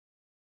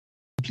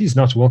pleased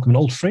now to welcome an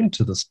old friend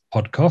to this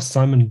podcast,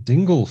 Simon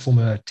Dingle,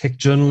 former tech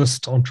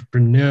journalist,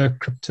 entrepreneur,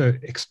 crypto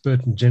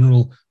expert, and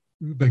general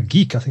Uber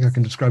geek. I think I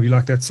can describe you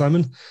like that,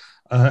 Simon,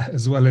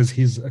 as well as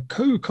he's a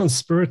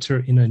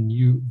co-conspirator in a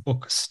new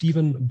book,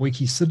 Stephen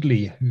Boyke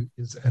Sidley, who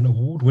is an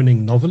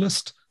award-winning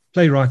novelist,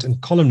 playwright, and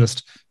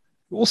columnist,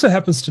 who also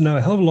happens to know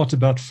a hell of a lot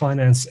about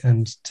finance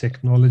and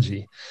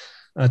technology.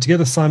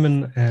 Together,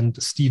 Simon and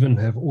Stephen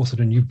have authored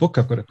a new book.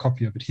 I've got a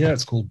copy of it here.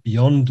 It's called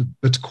Beyond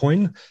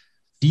Bitcoin,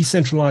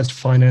 Decentralized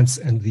Finance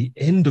and the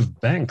End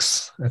of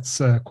Banks. That's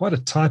quite a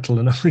title,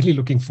 and I'm really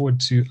looking forward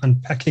to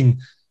unpacking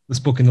this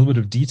book in a little bit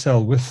of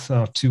detail with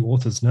our two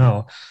authors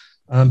now.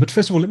 But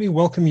first of all, let me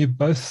welcome you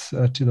both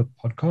to the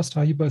podcast.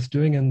 How are you both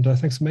doing? And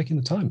thanks for making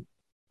the time.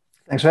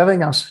 Thanks for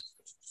having us.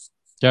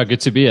 Yeah, good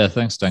to be here.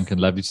 Thanks, Duncan.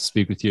 Lovely to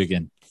speak with you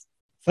again.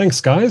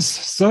 Thanks, guys.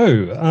 So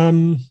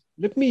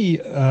let me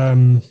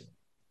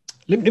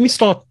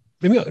start.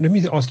 Let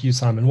me ask you,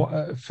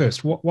 Simon.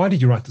 First, why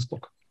did you write this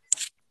book?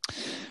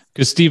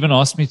 Because Stephen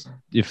asked me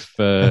if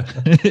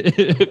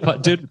if I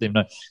did with him.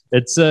 No,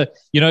 it's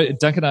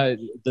Duncan.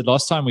 The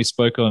last time we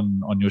spoke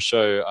on your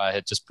show, I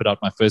had just put out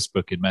my first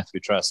book in Math We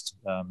Trust,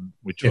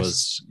 which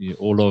was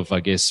all of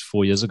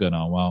 4 years ago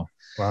now. Wow.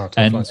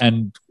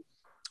 And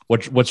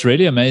what's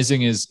really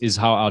amazing is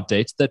how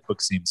outdated that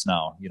book seems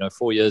now.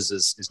 4 years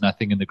is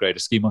nothing in the greater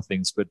scheme of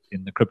things, but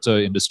in the crypto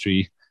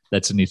industry,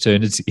 that's an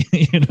eternity.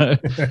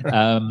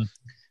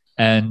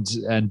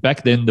 And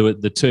back then,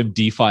 the term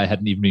DeFi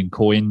hadn't even been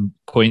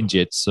coined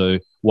yet. So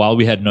while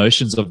we had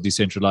notions of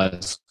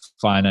decentralized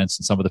finance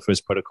and some of the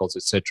first protocols,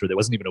 etc., there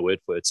wasn't even a word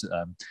for it.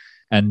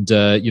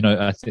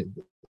 I think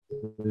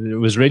it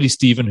was really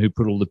Stephen who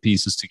put all the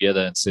pieces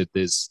together and said,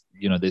 there's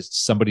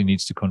somebody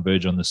needs to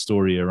converge on the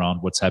story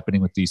around what's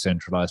happening with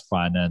decentralized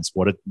finance,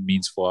 what it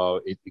means for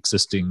our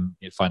existing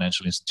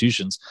financial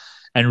institutions,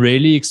 and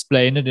really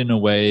explain it in a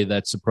way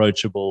that's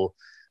approachable,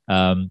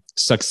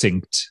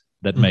 succinct,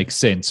 that makes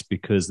sense,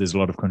 because there's a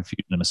lot of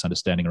confusion and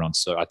misunderstanding around.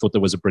 So I thought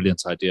that was a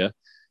brilliant idea.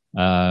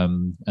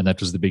 And that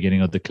was the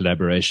beginning of the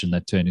collaboration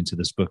that turned into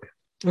this book.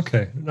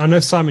 Okay. I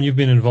know, Simon, you've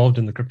been involved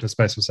in the crypto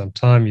space for some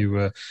time. You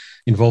were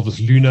involved with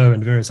Luno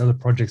and various other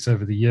projects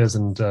over the years,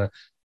 and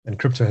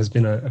crypto has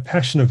been a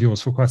passion of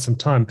yours for quite some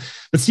time.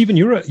 But Stephen,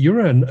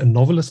 you're a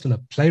novelist and a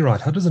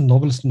playwright. How does a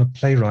novelist and a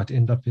playwright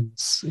end up in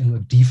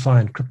the DeFi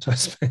and crypto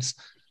space?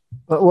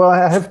 Well,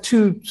 I have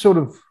two sort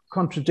of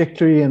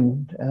contradictory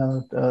and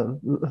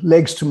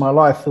legs to my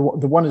life. The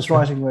one is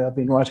writing, where I've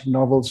been writing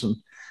novels and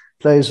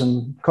plays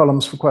and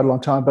columns for quite a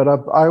long time. But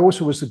I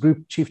also was the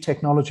group chief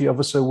technology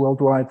officer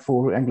worldwide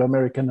for Anglo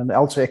American and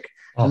Altec,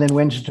 and then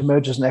went into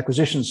mergers and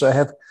acquisitions. So I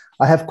have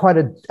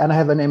and I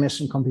have an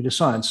MS in computer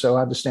science, so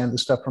I understand the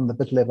stuff from the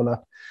bit level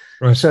up.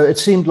 Right. So it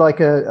seemed like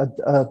a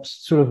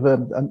sort of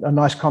a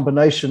nice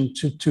combination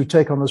to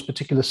take on this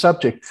particular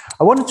subject.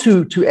 I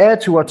wanted to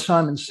add to what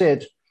Simon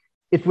said.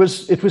 It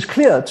was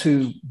clear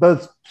to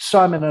both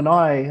Simon and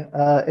I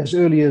as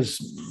early as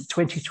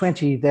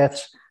 2020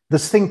 that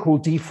this thing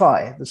called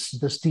DeFi,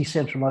 this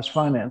decentralized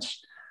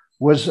finance,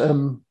 was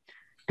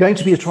going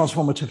to be a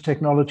transformative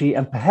technology,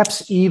 and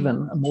perhaps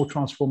even a more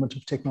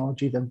transformative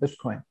technology than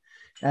Bitcoin.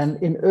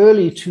 And in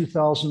early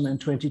 2000 and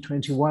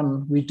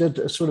 2021, we did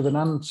a sort of an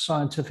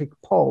unscientific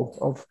poll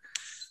of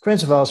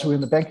friends of ours who were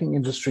in the banking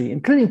industry,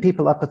 including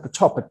people up at the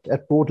top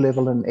at board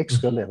level and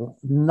exco level.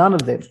 None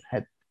of them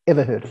had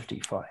ever heard of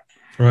DeFi.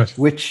 Right.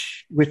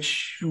 Which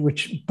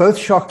both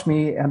shocked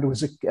me and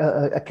was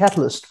a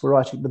catalyst for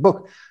writing the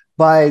book.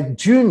 By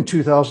June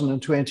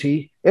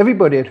 2020,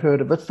 everybody had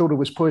heard of it, thought it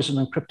was poison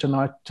and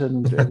kryptonite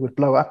and would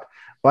blow up.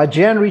 By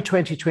January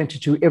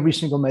 2022, every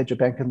single major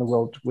bank in the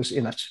world was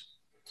in it.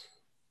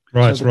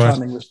 Right, so the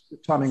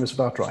timing was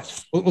about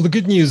right. Well, the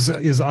good news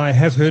is I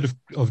have heard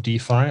of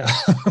DeFi.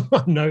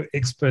 I'm no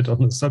expert on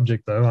the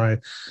subject, though.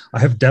 I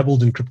have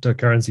dabbled in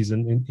cryptocurrencies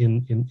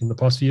in the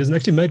past few years and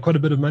actually made quite a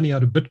bit of money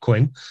out of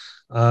Bitcoin.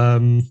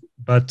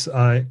 But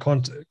I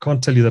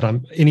can't tell you that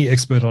I'm any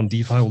expert on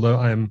DeFi, although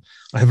I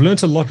have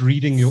learned a lot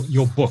reading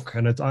your book,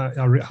 and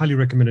I highly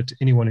recommend it to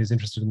anyone who's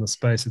interested in the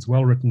space. It's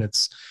well written.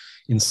 It's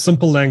in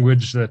simple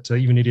language that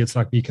even idiots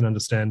like me can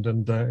understand,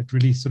 and it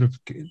really sort of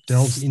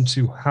delves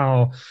into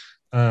how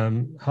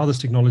this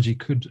technology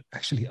could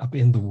actually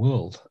upend the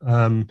world.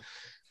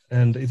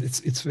 And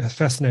it's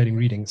fascinating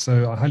reading.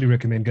 So I highly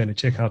recommend going to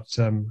check out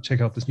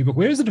this new book.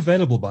 Where is it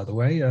available, by the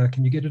way?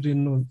 Can you get it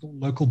in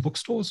local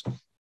bookstores?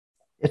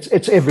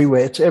 It's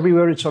everywhere. It's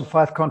everywhere. It's on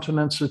 5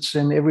 continents. It's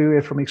in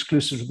everywhere from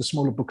exclusive to the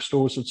smaller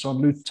bookstores. It's on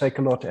Loot,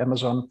 Takealot,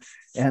 Amazon,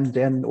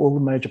 and all the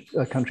major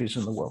countries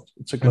in the world.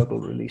 It's a global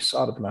release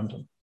out of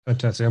London.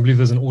 Fantastic. I believe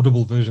there's an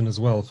Audible version as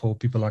well for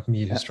people like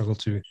me who struggle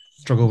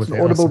with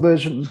the Audible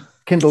version,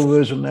 Kindle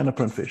version, and a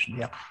print version.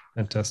 Yeah.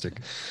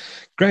 Fantastic.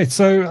 Great.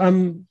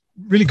 So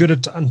really good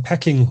at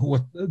unpacking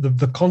what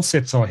the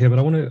concepts are here, but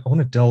I want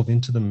to delve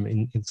into them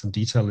in some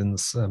detail in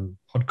this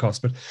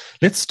podcast. But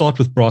let's start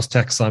with brass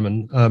tacks,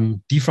 Simon.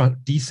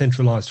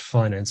 Decentralized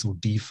finance, or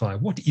DeFi.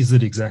 What is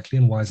it exactly,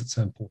 and why is it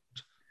so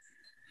important?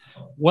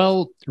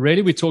 Well,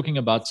 really, we're talking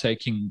about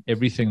taking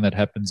everything that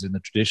happens in the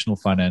traditional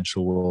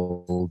financial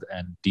world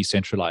and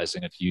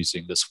decentralizing it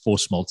using this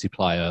force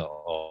multiplier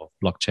of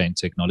blockchain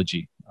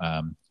technology,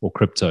 or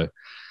crypto.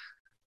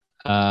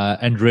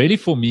 And really,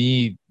 for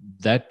me,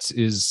 that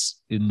is,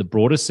 in the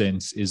broader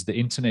sense, is the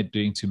internet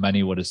doing to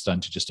money what it's done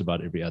to just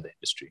about every other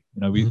industry.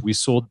 We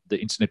saw the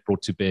internet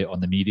brought to bear on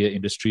the media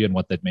industry and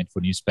what that meant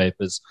for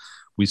newspapers.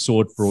 We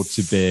saw it brought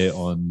to bear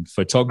on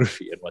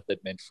photography and what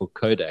that meant for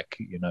Kodak,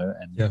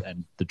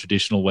 and the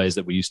traditional ways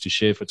that we used to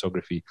share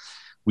photography.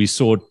 We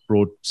saw it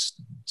brought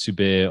to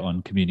bear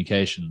on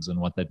communications and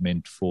what that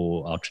meant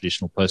for our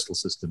traditional postal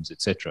systems,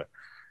 etc.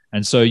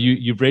 And so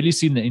you've really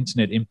seen the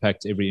internet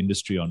impact every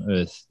industry on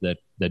earth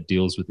that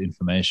deals with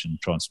information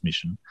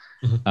transmission.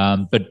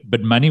 Mm-hmm.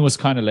 But money was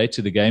kind of late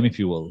to the game, if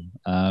you will.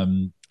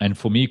 And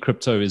for me,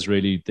 crypto is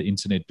really the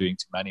internet doing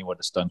to money what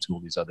it's done to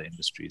all these other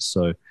industries.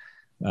 So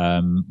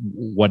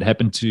what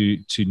happened to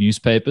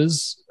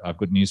newspapers? I've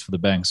got news for the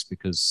banks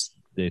because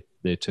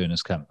their turn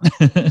has come.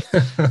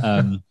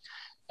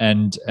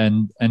 And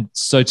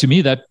so to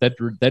me,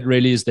 that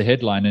really is the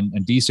headline.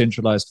 And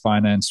decentralized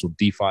finance, or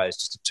DeFi, is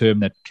just a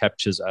term that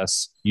captures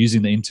us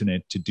using the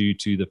internet to do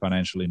to the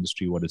financial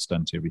industry what it's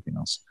done to everything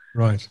else.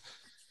 Right.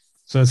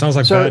 So it sounds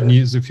like bad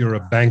news if you're a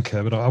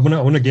banker, but I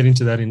want to get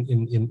into that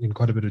in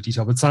quite a bit of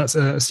detail. But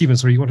Stephen,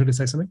 sorry, you wanted to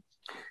say something?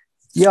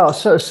 Yeah.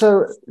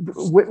 So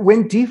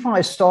when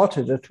DeFi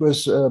started, it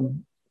was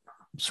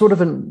sort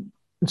of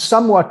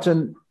somewhat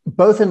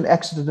both an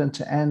accident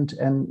and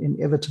an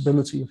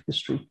inevitability of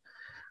history.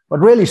 What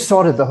really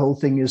started the whole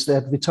thing is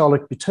that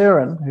Vitalik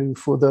Buterin, who,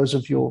 for those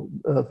of your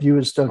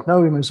viewers don't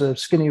know him, is a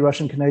skinny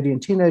Russian-Canadian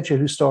teenager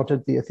who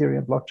started the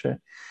Ethereum blockchain.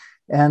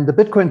 And the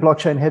Bitcoin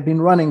blockchain had been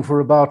running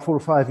for about 4 or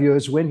 5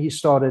 years when he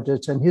started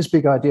it. And his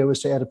big idea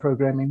was to add a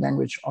programming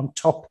language on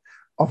top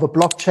of a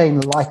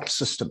blockchain-like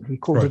system. He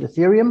called it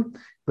Ethereum,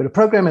 put a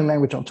programming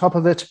language on top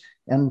of it.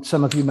 And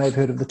some of you may have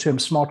heard of the term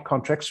smart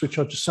contracts, which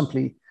are just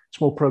simply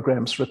small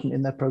programs written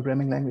in that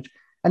programming language.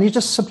 And he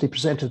just simply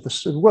presented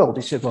this to the world.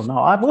 He said, well,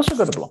 now I've also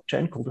got a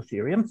blockchain called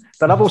Ethereum,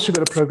 but I've also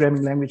got a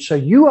programming language. So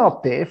you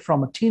out there,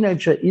 from a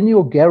teenager in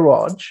your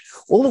garage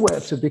all the way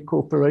up to a big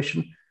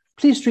corporation,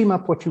 please dream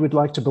up what you would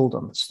like to build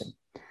on this thing.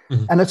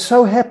 Mm-hmm. And it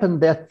so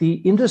happened that the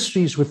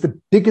industries with the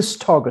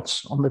biggest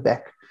targets on the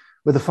back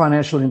were the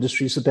financial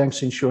industries, the banks,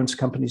 the insurance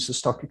companies, the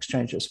stock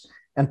exchanges.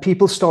 And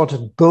people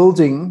started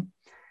building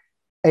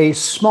a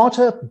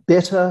smarter,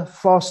 better,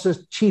 faster,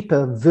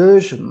 cheaper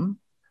version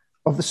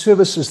of the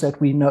services that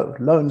we know: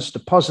 loans,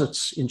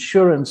 deposits,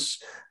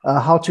 insurance,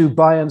 how to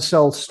buy and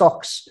sell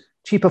stocks,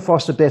 cheaper,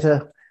 faster,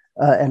 better,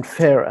 and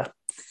fairer.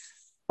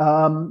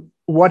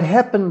 What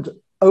happened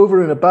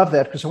over and above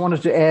that, because I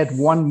wanted to add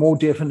one more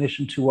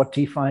definition to what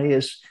DeFi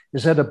is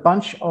that a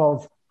bunch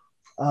of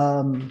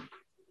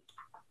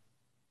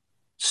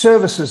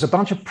services, a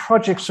bunch of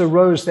projects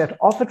arose that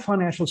offered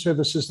financial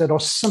services that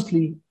are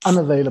simply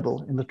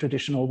unavailable in the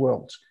traditional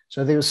world.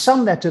 So there was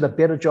some that did a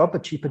better job, a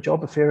cheaper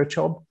job, a fairer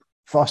job,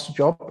 faster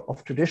job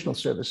of traditional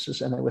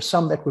services, and there were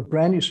some that were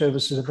brand new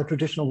services that the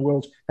traditional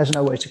world has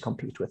no way to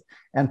compete with.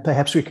 And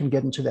perhaps we can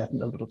get into that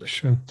in a little bit.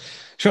 Sure.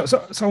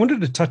 So I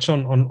wanted to touch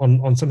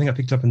on something I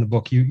picked up in the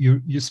book.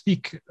 You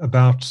speak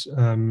about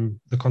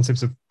the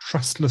concepts of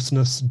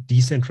trustlessness,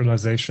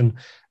 decentralization,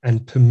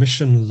 and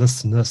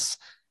permissionlessness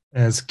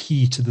as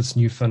key to this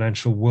new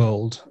financial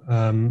world.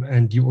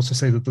 And you also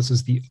say that this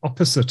is the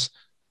opposite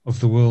of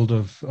the world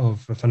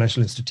of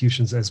financial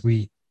institutions as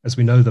we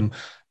know them.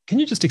 Can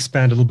you just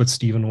expand a little bit,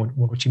 Stephen, on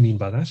what you mean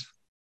by that?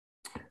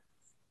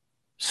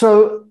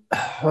 So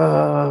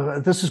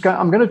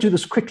I'm going to do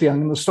this quickly. I'm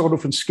going to start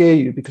off and scare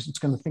you because it's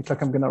going to think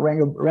like I'm going to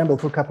ramble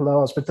for a couple of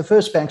hours. But the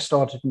first bank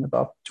started in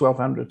about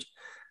 1200. It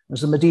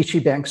was the Medici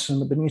banks,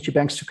 and the Medici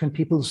banks took in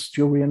people's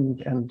jewelry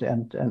and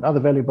other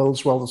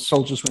valuables while the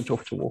soldiers went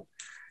off to war.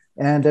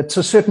 And at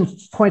a certain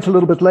point, a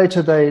little bit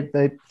later,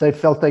 they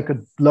felt they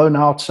could loan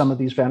out some of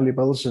these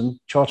valuables and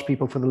charge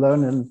people for the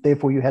loan. And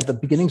therefore, you had the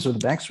beginnings of the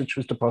banks, which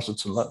was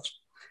deposits and loans.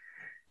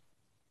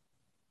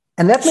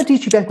 And that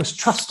Medici bank was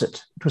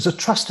trusted. It was a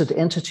trusted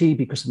entity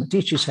because the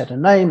Medicis had a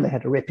name, they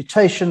had a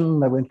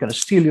reputation, they weren't going to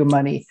steal your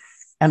money.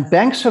 And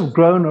banks have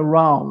grown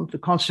around the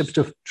concept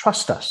of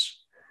trust us.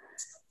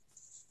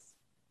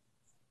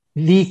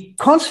 The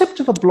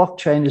concept of a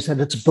blockchain is that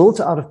it's built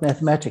out of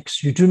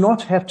mathematics. You do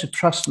not have to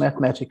trust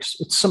mathematics.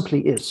 It simply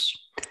is.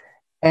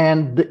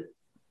 And the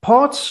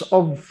parts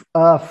of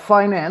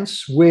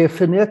finance where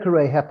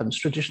Finirkere happens,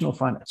 traditional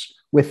finance,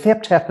 where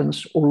theft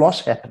happens or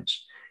loss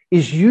happens,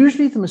 is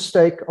usually the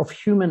mistake of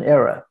human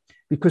error,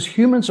 because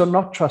humans are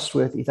not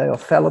trustworthy. They are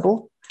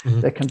fallible.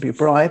 Mm-hmm. They can be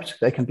bribed.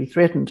 They can be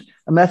threatened.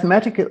 A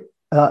mathematical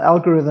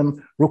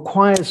algorithm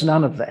requires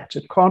none of that.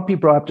 It can't be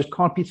bribed. It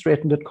can't be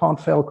threatened. It can't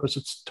fail because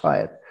it's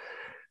tired.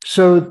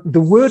 So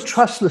the word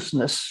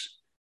trustlessness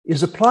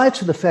is applied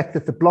to the fact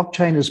that the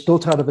blockchain is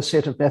built out of a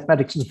set of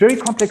mathematics. It's very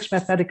complex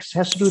mathematics. It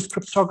has to do with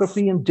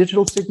cryptography and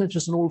digital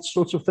signatures and all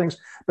sorts of things.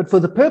 But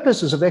for the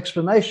purposes of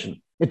explanation,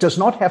 it does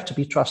not have to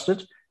be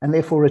trusted, and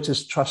therefore it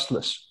is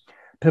trustless.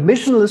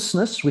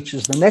 Permissionlessness, which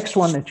is the next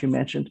one that you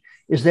mentioned,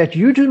 is that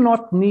you do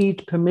not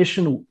need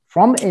permission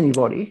from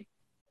anybody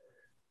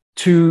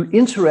to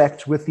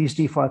interact with these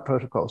DeFi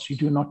protocols. You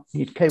do not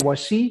need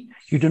KYC.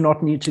 You do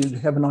not need to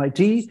have an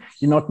ID.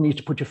 You do not need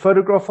to put your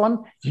photograph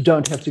on. You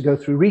don't have to go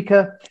through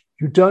RICA.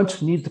 You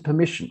don't need the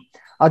permission.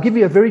 I'll give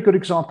you a very good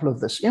example of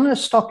this. In a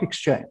stock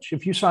exchange,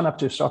 if you sign up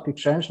to a stock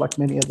exchange, like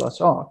many of us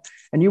are,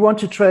 and you want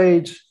to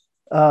trade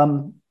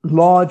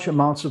large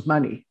amounts of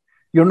money,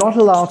 you're not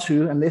allowed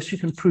to, unless you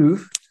can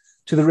prove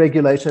to the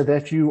regulator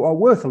that you are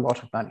worth a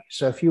lot of money.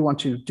 So if you want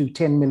to do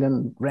 10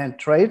 million Rand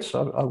trades,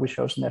 I wish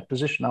I was in that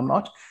position, I'm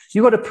not,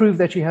 you've got to prove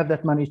that you have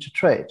that money to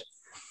trade.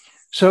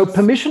 So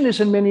permission is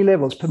in many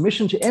levels: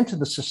 permission to enter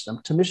the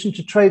system, permission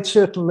to trade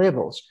certain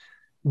levels.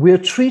 We're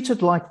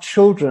treated like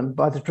children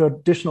by the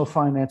traditional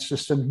finance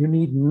system. You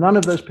need none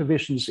of those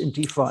provisions in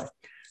DeFi.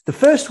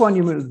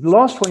 The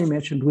last one you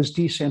mentioned was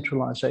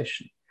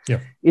decentralization. Yeah.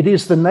 It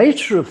is the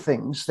nature of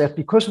things that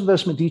because of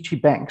those Medici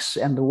banks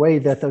and the way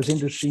that those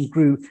industries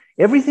grew,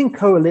 everything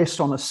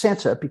coalesced on a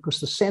center because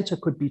the center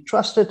could be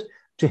trusted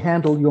to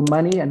handle your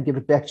money and give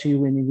it back to you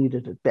when you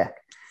needed it back.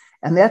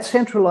 And that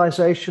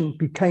centralization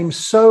became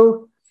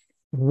so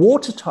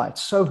watertight,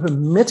 so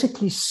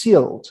hermetically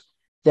sealed,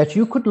 that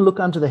you couldn't look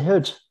under the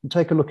hood and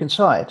take a look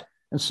inside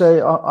and say,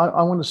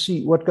 I want to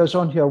see what goes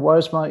on here. Why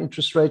is my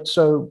interest rate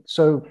so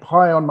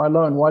high on my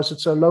loan? Why is it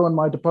so low on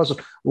my deposit?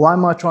 Why are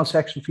my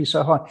transaction fees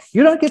so high?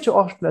 You don't get to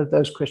ask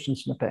those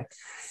questions in the bank.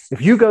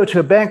 If you go to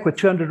a bank with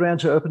 200 Rand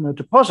to open a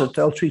deposit,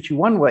 they'll treat you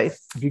one way.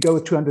 If you go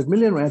with 200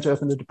 million Rand to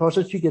open a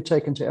deposit, you get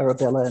taken to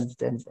Arabella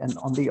and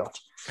on the yacht.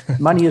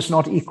 Money is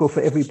not equal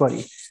for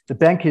everybody. The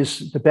bank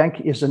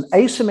is an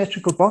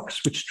asymmetrical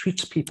box which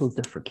treats people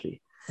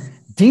differently.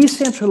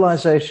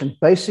 Decentralization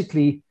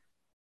basically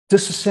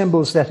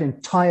disassembles that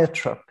entire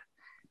trip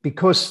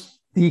because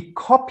the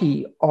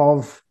copy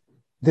of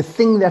the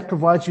thing that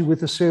provides you with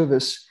the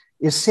service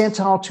is sent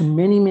out to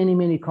many, many,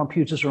 many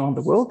computers around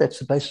the world. That's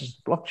the basis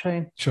of the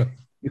blockchain. Sure.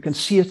 You can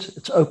see it.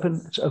 It's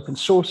open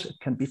source. It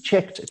can be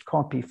checked. It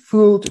can't be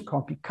fooled. It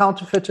can't be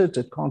counterfeited.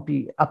 It can't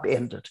be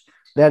upended.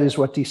 That is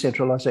what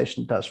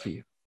decentralization does for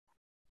you.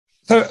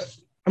 So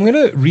I'm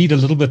going to read a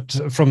little bit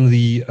from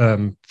the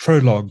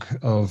prologue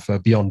of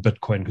Beyond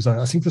Bitcoin, because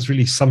I think this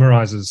really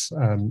summarizes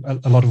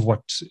a lot of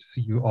what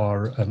you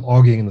are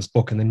arguing in this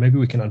book, and then maybe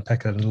we can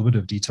unpack that in a little bit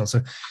of detail. So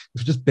if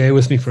you just bear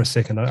with me for a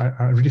second,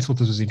 I really thought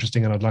this was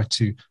interesting, and I'd like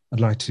to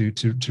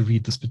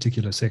read this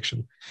particular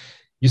section.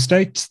 You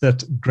state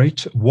that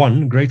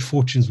great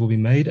fortunes will be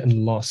made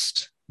and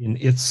lost in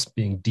its,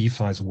 being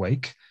DeFi's,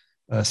 wake.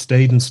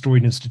 Staid and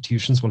storied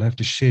institutions will have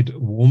to shed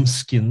warm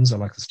skins, I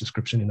like this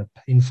description, in a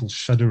painful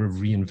shudder of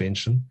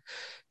reinvention.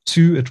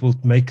 2, it will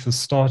make the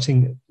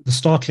startling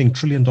 $1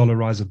 trillion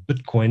rise of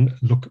Bitcoin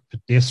look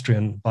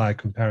pedestrian by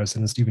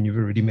comparison. And Stephen, you've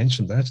already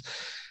mentioned that.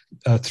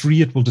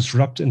 3, it will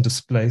disrupt and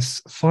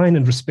displace fine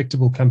and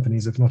respectable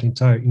companies, if not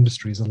entire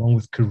industries, along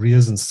with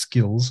careers and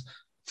skills.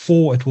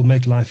 4, it will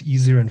make life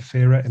easier and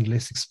fairer and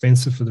less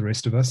expensive for the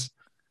rest of us.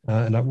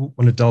 And I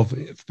want to delve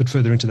a bit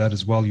further into that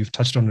as well. You've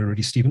touched on it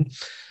already, Stephen.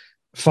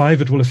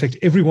 5, it will affect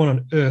everyone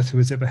on earth who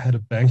has ever had a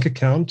bank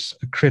account,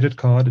 a credit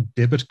card, a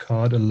debit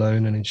card, a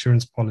loan, an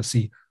insurance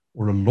policy,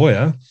 or a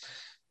lawyer,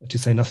 to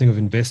say nothing of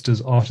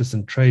investors, artists,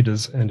 and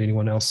traders, and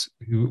anyone else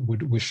who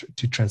would wish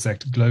to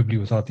transact globally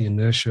without the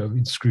inertia of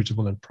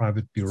inscrutable and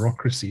private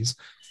bureaucracies.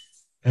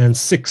 And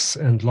 6,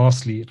 and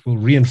lastly, it will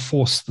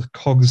reinforce the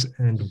cogs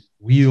and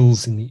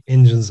wheels in the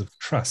engines of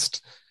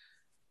trust.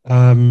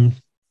 In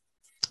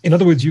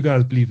other words, you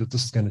guys believe that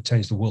this is going to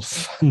change the world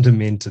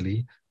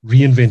fundamentally,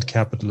 reinvent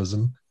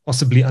capitalism,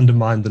 possibly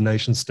undermine the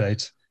nation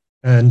state,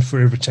 and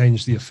forever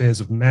change the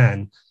affairs of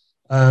man.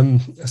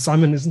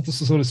 Simon, isn't this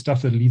the sort of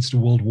stuff that leads to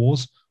world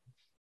wars?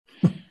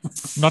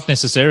 Not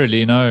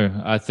necessarily, no.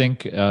 I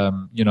think,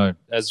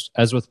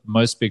 as with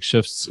most big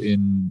shifts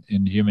in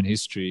human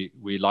history,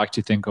 we like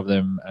to think of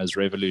them as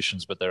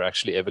revolutions, but they're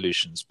actually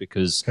evolutions,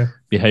 because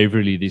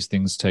behaviorally these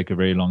things take a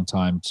very long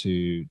time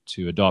to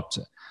adopt.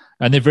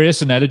 And there are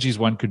various analogies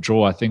one could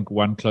draw. I think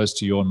one close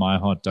to your and my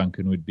heart,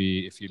 Duncan, would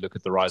be if you look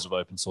at the rise of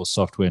open source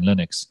software in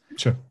Linux.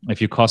 Sure.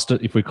 If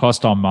we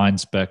cast our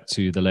minds back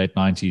to the late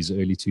 90s,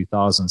 early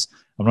 2000s,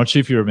 I'm not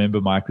sure if you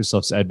remember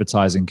Microsoft's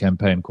advertising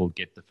campaign called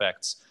Get the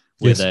Facts,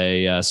 where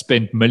they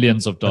spent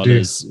millions of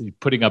dollars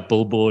putting up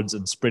billboards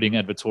and spreading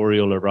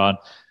advertorial around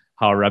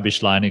how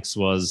rubbish Linux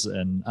was,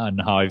 and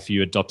how if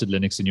you adopted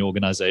Linux in your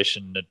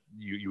organization, that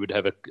you would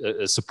have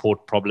a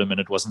support problem and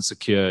it wasn't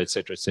secure, et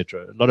cetera, et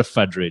cetera. A lot of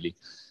FUD, really.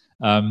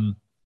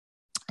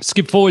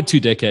 Skip forward 2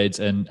 decades,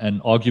 and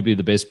arguably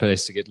the best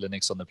place to get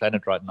Linux on the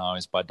planet right now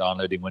is by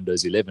downloading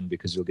Windows 11,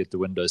 because you'll get the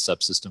Windows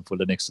subsystem for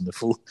Linux and the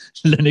full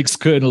Linux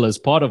kernel as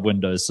part of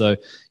Windows. So,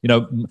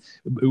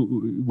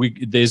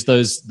 there's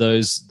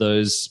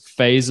those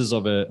phases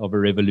of a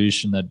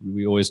revolution that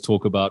we always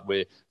talk about,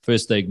 where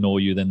first they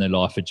ignore you, then they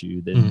laugh at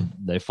you, then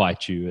they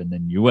fight you, and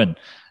then you win.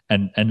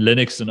 And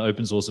Linux and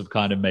open source have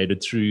kind of made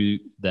it through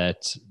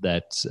that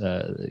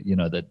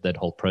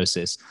whole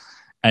process.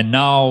 And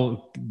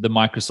now the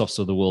Microsofts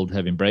of the world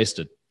have embraced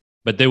it.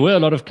 But there were a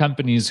lot of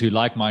companies who,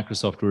 like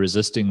Microsoft, were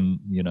resisting,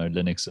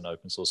 Linux and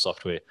open source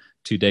software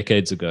 2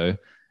 decades ago,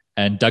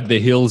 and dug their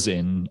heels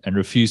in and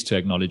refused to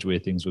acknowledge where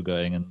things were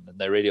going. And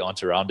they really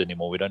aren't around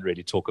anymore. We don't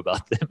really talk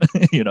about them.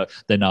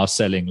 They're now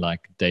selling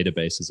like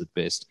databases at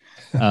best.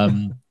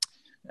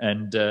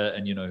 And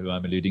you know who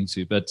I'm alluding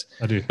to. But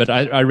I do. But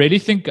I really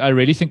think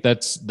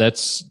that's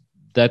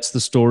the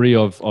story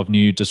of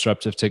new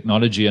disruptive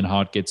technology and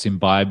how it gets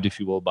imbibed, if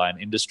you will, by an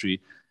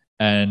industry.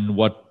 And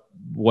what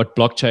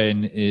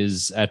blockchain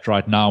is at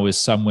right now is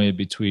somewhere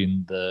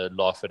between the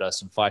laugh at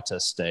us and fight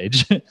us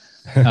stage.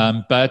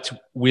 But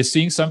we're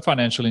seeing some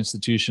financial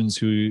institutions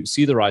who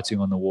see the writing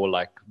on the wall,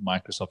 like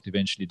Microsoft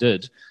eventually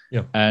did,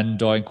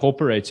 and are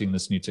incorporating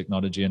this new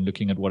technology and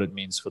looking at what it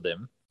means for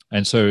them.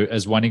 And so,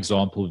 as one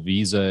example,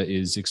 Visa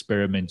is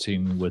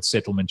experimenting with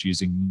settlement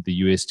using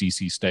the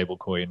USDC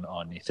stablecoin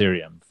on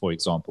Ethereum, for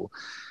example.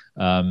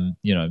 A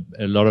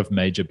lot of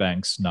major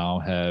banks now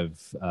have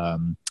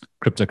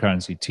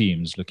cryptocurrency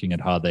teams looking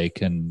at how they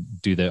can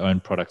do their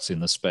own products in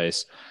the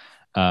space.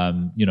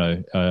 On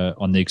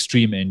the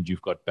extreme end,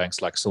 you've got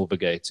banks like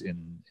Silvergate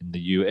in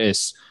the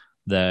US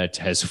that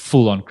has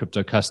full-on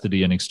crypto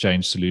custody and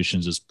exchange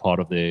solutions as part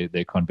of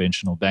their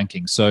conventional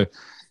banking. So,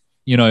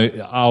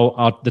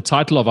 the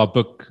title of our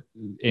book,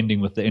 Ending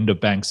with the End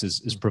of Banks,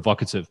 is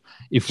provocative.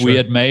 If we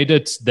had made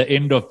it the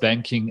end of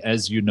banking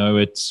as you know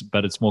it,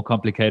 but it's more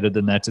complicated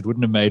than that, it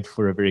wouldn't have made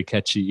for a very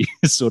catchy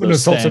sort of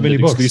standard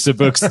exclusive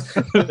books.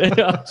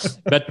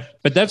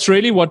 But that's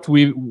really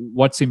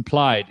what's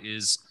implied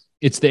is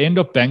it's the end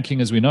of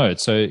banking as we know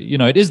it. So,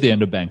 it is the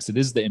end of banks. It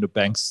is the end of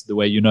banks the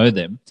way you know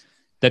them.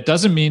 That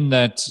doesn't mean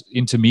that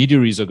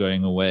intermediaries are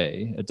going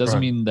away. It doesn't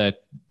mean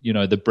that,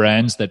 the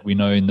brands that we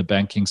know in the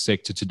banking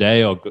sector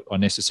today are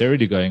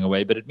necessarily going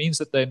away, but it means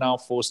that they're now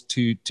forced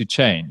to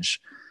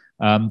change.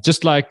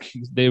 Just like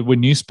there were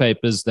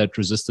newspapers that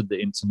resisted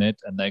the internet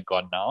and they're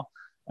gone now.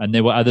 And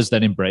there were others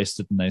that embraced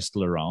it and they're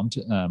still around,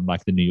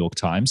 like the New York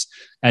Times.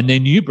 And there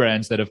are new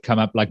brands that have come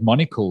up like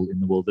Monocle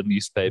in the world of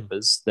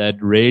newspapers that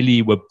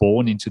really were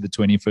born into the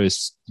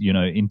 21st,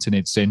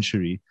 internet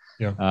century.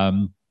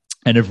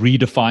 And have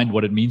redefined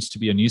what it means to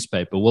be a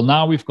newspaper. Well,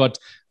 now we've got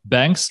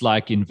banks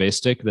like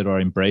Investec that are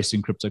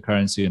embracing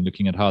cryptocurrency and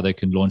looking at how they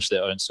can launch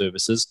their own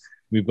services.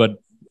 We've got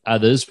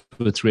others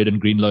with red and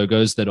green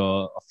logos that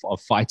are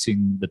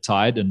fighting the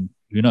tide, and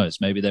who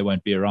knows, maybe they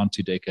won't be around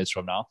 2 decades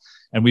from now.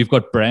 And we've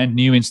got brand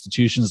new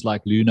institutions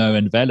like Luno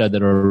and Vela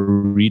that are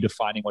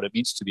redefining what it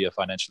means to be a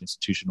financial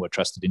institution or a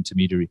trusted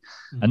intermediary.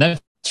 And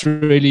that's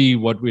really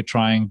what we're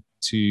trying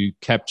to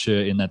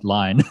capture in that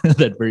line,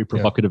 that very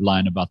provocative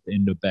line about the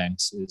end of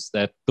banks, is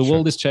that the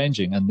world is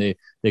changing, and there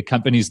are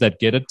companies that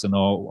get it and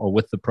are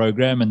with the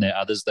program, and there are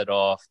others that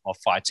are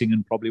fighting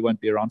and probably won't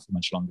be around for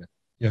much longer.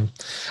 Yeah,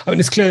 I mean,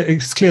 it's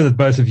clear that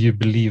both of you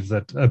believe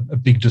that a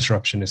big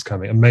disruption is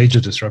coming, a major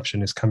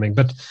disruption is coming.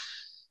 But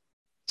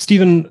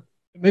Stephen,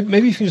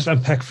 maybe if you just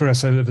unpack for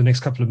us over the next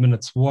couple of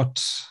minutes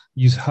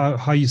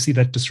how you see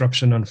that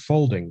disruption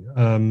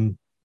unfolding.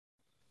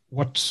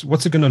 What's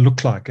it going to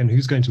look like, and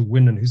who's going to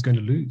win and who's going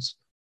to lose?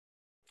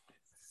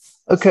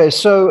 Okay,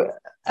 so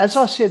as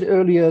I said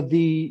earlier,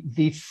 the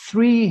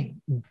three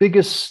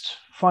biggest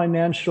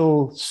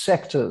financial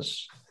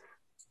sectors,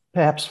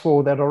 perhaps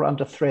four, that are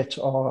under threat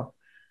are,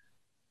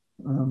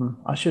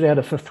 I should add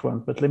a fifth one,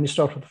 but let me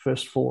start with the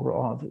first four,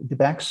 are the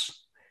banks,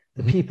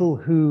 the people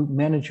who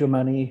manage your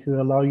money,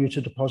 who allow you to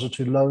deposit,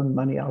 who loan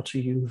money out to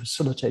you, who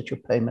facilitate your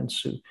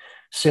payments, who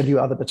sell you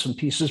other bits and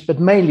pieces, but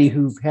mainly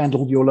who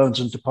handle your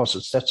loans and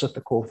deposits. That's at the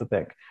core of the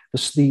bank.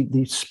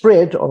 The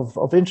spread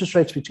of interest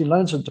rates between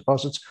loans and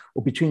deposits,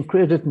 or between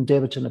credit and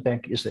debit in a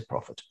bank, is their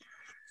profit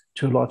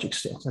to a large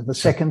extent. And the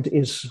second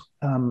is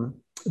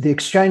the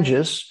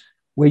exchanges,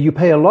 where you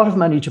pay a lot of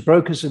money to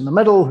brokers in the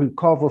middle who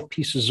carve off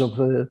pieces of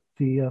the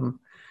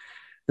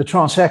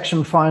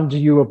transaction, find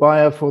you a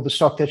buyer for the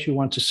stock that you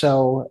want to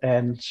sell,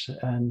 and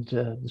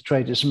the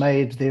trade is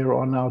made. There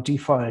are now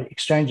DeFi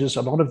exchanges,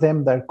 a lot of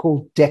them. They're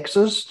called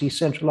DEXs,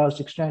 decentralized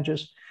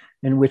exchanges,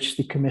 in which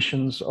the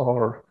commissions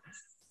are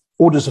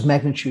orders of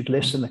magnitude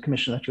less than the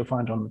commission that you'll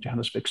find on the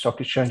Johannesburg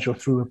Stock Exchange or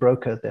through a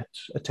broker that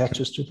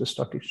attaches to the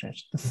stock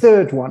exchange. The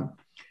third one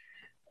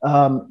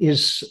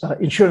is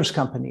insurance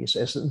companies.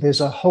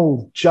 There's a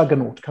whole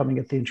juggernaut coming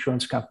at the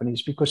insurance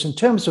companies, because in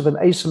terms of an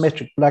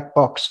asymmetric black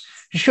box,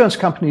 insurance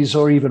companies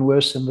are even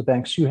worse than the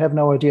banks. You have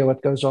no idea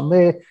what goes on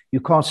there.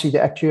 You can't see the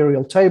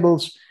actuarial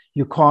tables.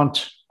 You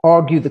can't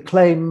argue the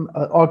claim,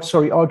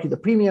 argue the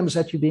premiums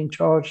that you're being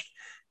charged.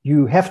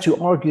 You have to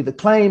argue the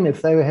claim.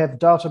 If they have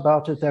doubt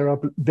about it, there are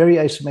very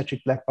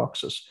asymmetric black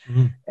boxes.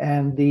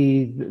 And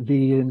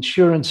the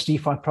insurance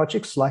DeFi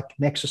projects like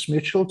Nexus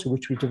Mutual, to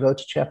which we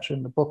devote a chapter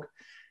in the book,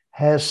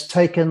 has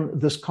taken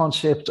this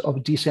concept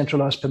of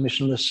decentralized,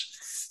 permissionless,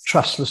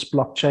 trustless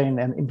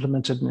blockchain and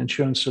implemented an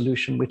insurance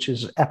solution, which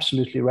is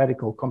absolutely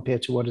radical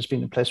compared to what has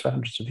been in place for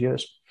hundreds of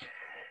years.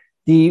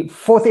 The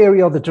fourth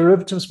area are the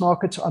derivatives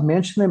markets. I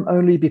mention them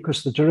only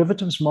because the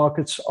derivatives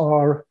markets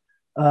are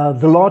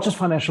the largest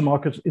financial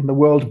market in the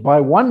world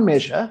by one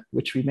measure,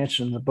 which we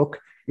mentioned in the book.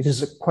 It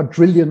is $1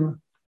 quadrillion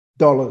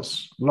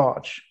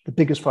large, the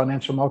biggest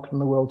financial market in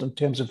the world in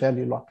terms of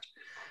value locked.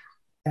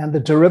 And the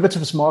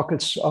derivatives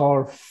markets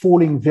are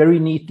falling very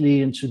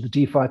neatly into the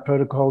DeFi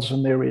protocols.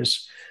 And there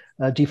is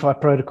a DeFi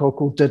protocol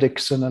called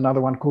DIDX and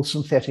another one called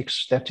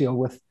Synthetics that deal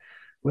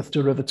with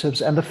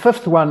derivatives. And the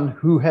fifth one,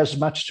 who has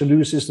much to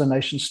lose, is the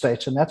nation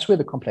state. And that's where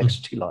the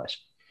complexity lies.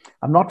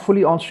 I'm not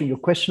fully answering your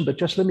question, but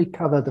just let me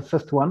cover the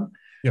fifth one.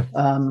 Yeah.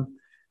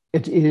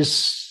 It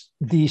is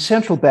the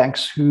central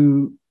banks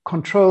who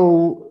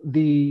control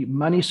the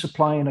money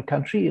supply in a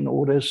country in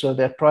order so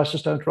that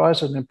prices don't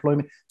rise and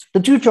employment. The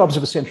two jobs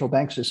of a central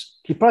bank is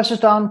keep prices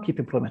down, keep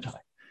employment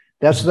high.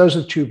 Those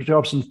are the two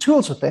jobs, and the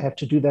tools that they have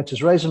to do that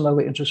is raise and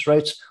lower interest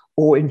rates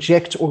or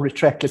inject or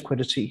retract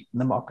liquidity in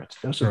the market.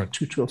 Those are the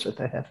two tools that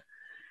they have.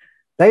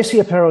 They see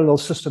a parallel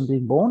system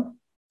being born,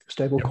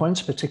 stable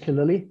coins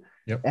particularly,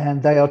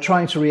 and they are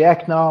trying to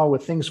react now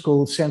with things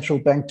called central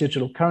bank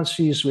digital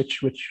currencies,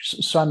 which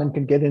Simon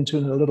can get into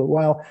in a little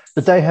while,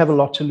 but they have a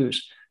lot to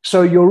lose.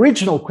 So your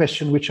original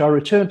question, which I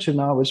return to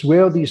now, is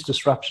where are these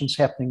disruptions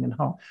happening and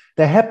how?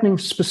 They're happening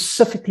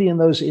specifically in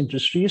those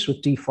industries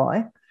with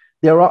DeFi.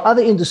 There are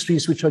other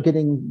industries which are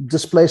getting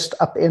displaced,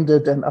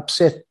 upended, and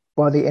upset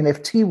by the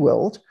NFT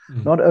world.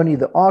 Not only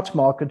the art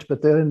market,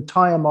 but the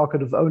entire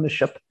market of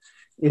ownership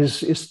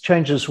is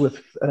changes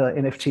with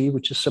NFT,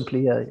 which is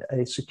simply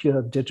a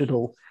secure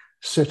digital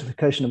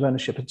certification of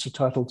ownership. It's a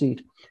title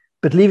deed.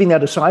 But leaving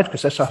that aside,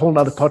 because that's a whole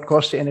nother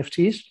podcast to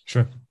NFTs.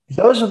 Sure.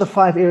 Those are the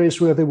 5 areas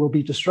where there will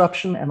be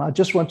disruption. And I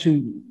just want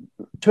to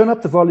turn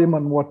up the volume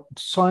on what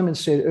Simon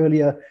said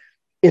earlier.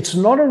 It's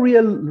not a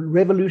real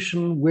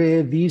revolution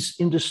where these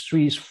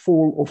industries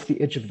fall off the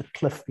edge of the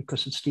cliff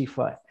because it's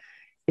DeFi.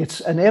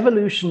 It's an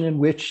evolution in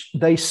which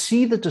they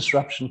see the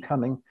disruption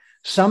coming.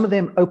 Some of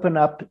them open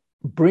up,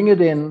 bring it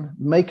in,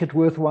 make it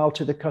worthwhile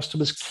to the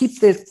customers, keep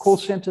their call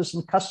centers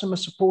and customer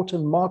support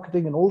and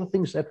marketing and all the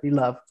things that we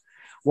love.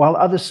 While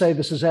others say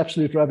this is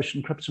absolute rubbish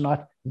and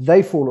kryptonite,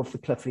 they fall off the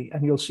cliffy,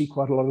 and you'll see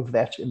quite a lot of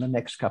that in the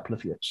next couple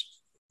of years.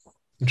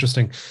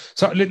 Interesting.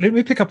 So let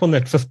me pick up on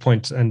that fifth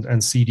point and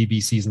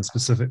CDBCs and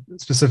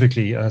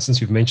specifically,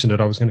 since you've mentioned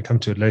it, I was going to come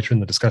to it later in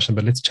the discussion,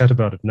 but let's chat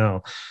about it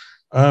now.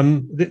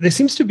 There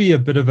seems to be a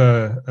bit of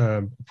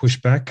a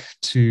pushback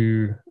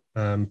to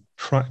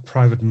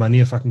private money,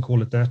 if I can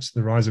call it that,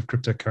 the rise of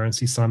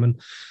cryptocurrency, Simon.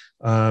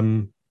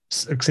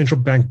 Central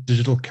bank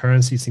digital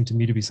currency seem to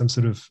me to be some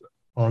sort of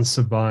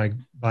answer by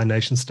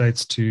nation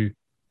states to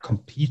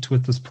compete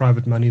with this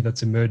private money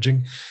that's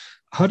emerging.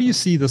 How do you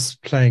see this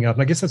playing out?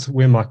 And I guess that's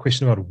where my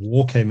question about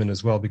war came in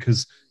as well,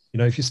 because,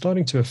 if you're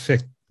starting to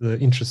affect the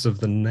interests of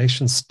the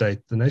nation state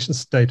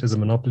has a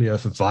monopoly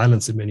over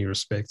violence in many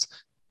respects,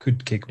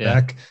 could kick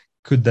back.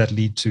 Could that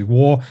lead to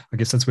war? I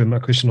guess that's where my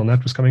question on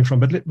that was coming from.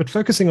 But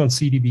focusing on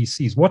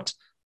CDBCs, what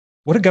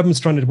are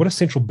governments trying to do? What are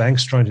central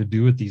banks trying to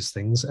do with these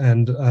things?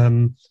 And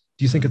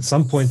do you think at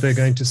some point they're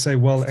going to say,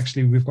 well,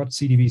 actually, we've got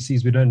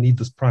CDBCs, we don't need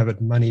this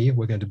private money,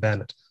 we're going to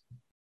ban it?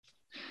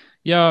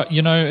 Yeah,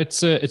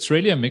 it's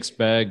really a mixed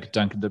bag,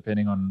 Duncan,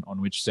 depending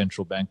on which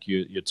central bank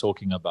you're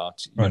talking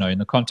about. Right. In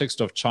the context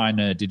of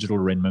China, digital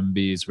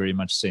renminbi is very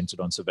much centered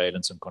on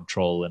surveillance and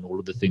control and all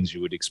of the things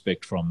you would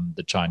expect from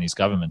the Chinese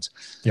government.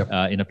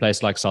 Yep. In a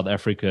place like South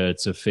Africa,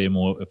 it's a far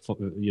more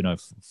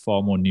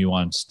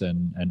nuanced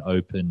and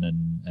open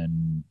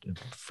and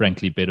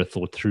frankly better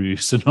thought through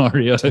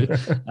scenario,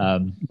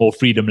 more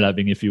freedom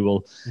loving, if you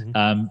will.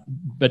 Mm-hmm.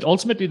 But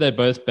ultimately, they're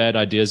both bad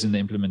ideas in the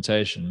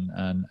implementation,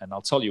 and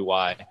I'll tell you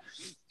why.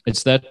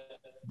 It's that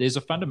there's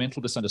a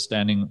fundamental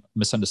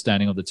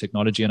misunderstanding of the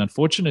technology, and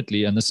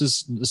unfortunately, and this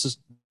is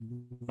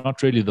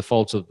not really the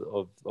fault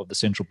of the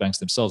central banks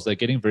themselves. They're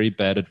getting very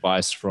bad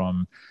advice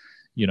from,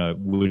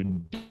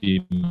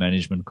 would-be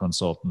management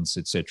consultants,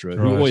 etc.,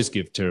 who always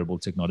give terrible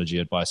technology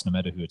advice, no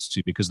matter who it's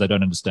to, because they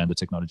don't understand the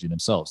technology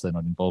themselves. They're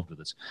not involved with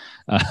it.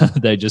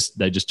 They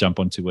just jump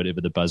onto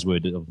whatever the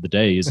buzzword of the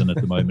day is, and at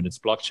the moment, it's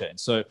blockchain.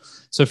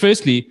 So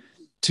firstly,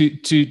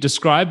 to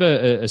describe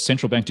a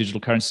central bank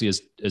digital currency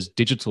as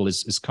digital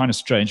is kind of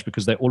strange,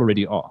 because they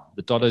already are.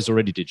 The dollar is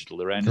already digital.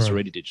 The rand is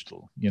already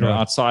digital.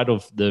 Outside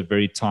of the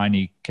very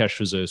tiny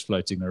cash reserves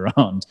floating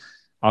around,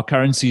 our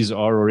currencies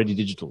are already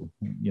digital.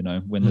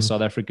 When the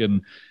South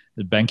African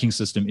banking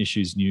system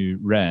issues new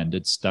rand,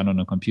 it's done on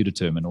a computer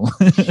terminal.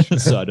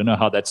 So I don't know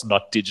how that's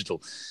not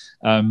digital.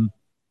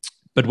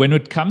 But when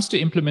it comes to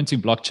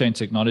implementing blockchain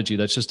technology,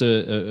 that's just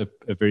a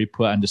very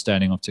poor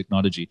understanding of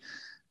technology.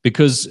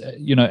 Because,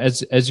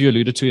 as you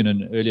alluded to in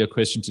an earlier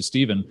question to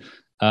Stephen,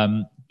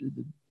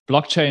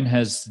 blockchain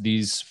has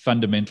these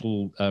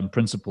fundamental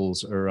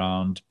principles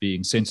around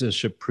being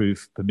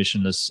censorship-proof,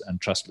 permissionless,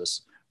 and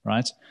trustless,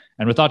 right?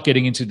 And without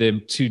getting into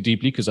them too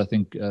deeply, because I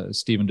think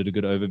Stephen did a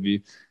good overview,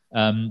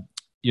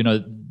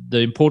 the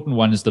important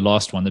one is the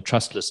last one, the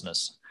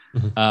trustlessness,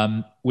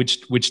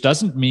 which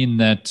doesn't mean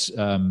that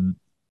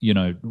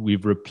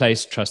we've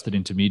replaced trusted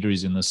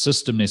intermediaries in the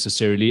system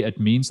necessarily. It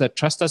means that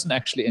trust doesn't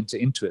actually enter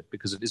into it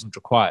because it isn't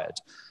required.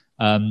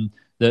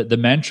 the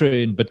mantra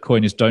in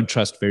Bitcoin is don't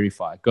trust,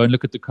 verify. Go and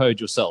look at the code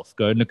yourself.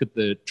 Go and look at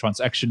the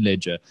transaction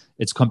ledger.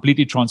 It's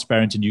completely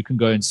transparent, and you can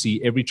go and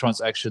see every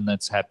transaction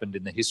that's happened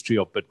in the history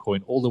of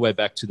Bitcoin, all the way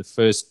back to the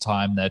first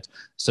time that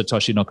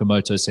Satoshi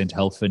Nakamoto sent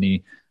Hal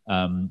Finney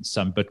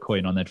some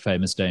Bitcoin on that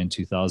famous day in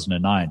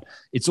 2009.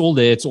 It's all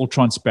there. It's all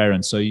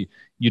transparent. So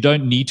you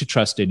don't need to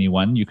trust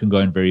anyone. You can go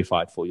and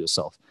verify it for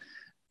yourself.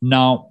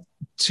 Now,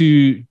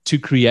 to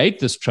create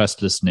this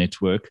trustless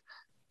network,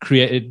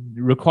 it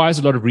requires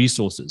a lot of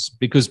resources,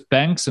 because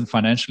banks and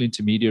financial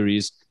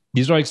intermediaries,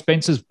 these are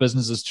expensive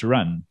businesses to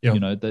run. Yeah.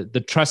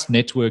 The trust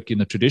network in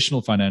the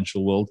traditional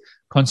financial world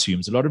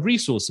consumes a lot of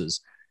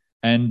resources,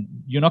 and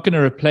you're not going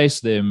to replace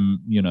them,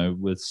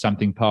 with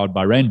something powered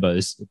by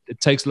rainbows. It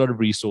takes a lot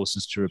of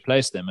resources to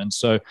replace them. And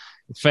so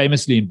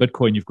famously in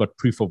Bitcoin, you've got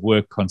proof of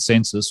work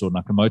consensus, or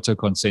Nakamoto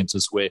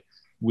consensus, where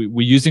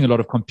we're using a lot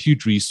of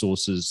compute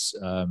resources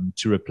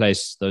to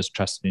replace those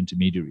trusted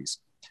intermediaries.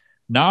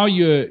 Now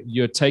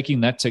you're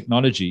taking that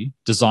technology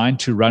designed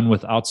to run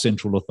without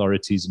central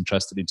authorities and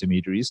trusted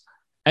intermediaries,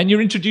 and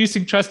you're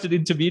introducing trusted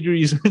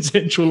intermediaries and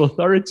central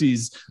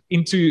authorities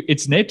into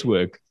its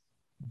network,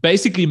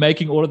 basically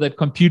making all of that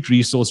compute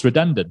resource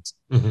redundant.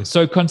 Mm-hmm.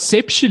 So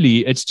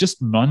conceptually, it's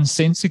just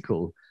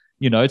nonsensical.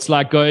 It's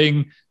like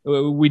going,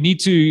 we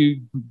need to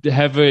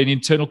have an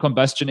internal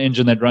combustion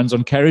engine that runs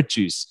on carrot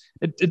juice.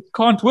 It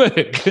can't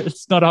work.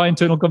 It's not how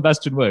internal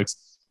combustion works.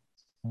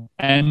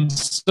 And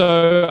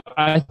so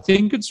I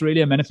think it's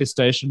really a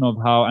manifestation of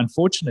how,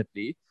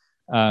 unfortunately,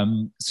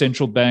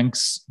 central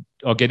banks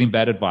are getting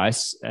bad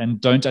advice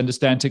and don't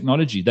understand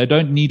technology. They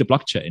don't need a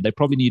blockchain. They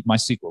probably need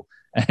MySQL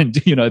and,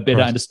 a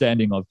better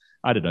understanding of,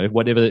 I don't know,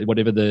 whatever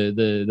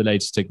the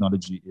latest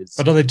technology is.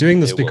 But are they doing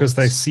this because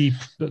they see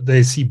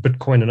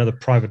Bitcoin and other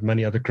private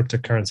money, other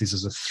cryptocurrencies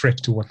as a threat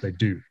to what they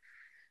do?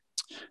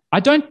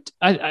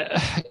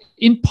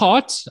 In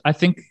part, I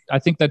think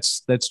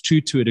that's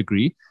true to a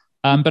degree.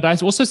 But I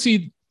also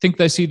think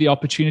they see the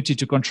opportunity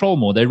to control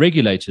more. They're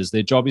regulators.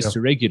 Their job is to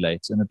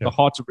regulate. And at the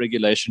heart of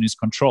regulation is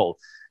control.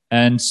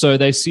 And so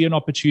they see an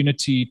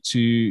opportunity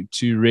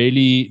to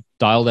really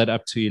dial that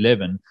up to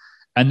 11.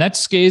 And that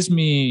scares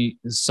me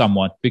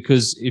somewhat,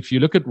 because if you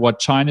look at what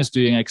China's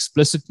doing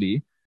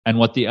explicitly and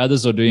what the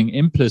others are doing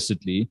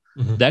implicitly,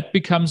 mm-hmm. that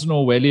becomes an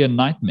Orwellian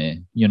nightmare.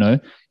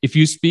 If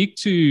you speak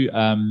to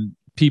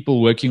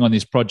people working on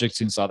these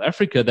projects in South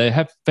Africa, they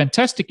have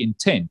fantastic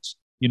intent.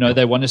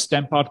 They want to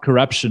stamp out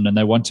corruption, and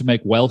they want to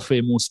make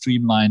welfare more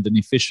streamlined and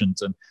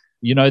efficient. And,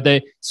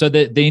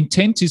 the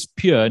intent is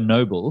pure,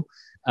 noble.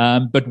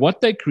 But what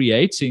they're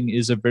creating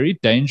is a very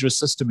dangerous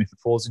system if it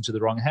falls into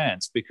the wrong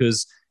hands,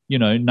 because,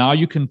 now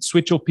you can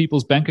switch off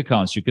people's bank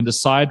accounts. You can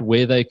decide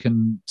where they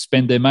can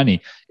spend their money.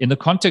 In the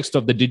context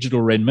of the digital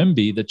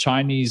renminbi, the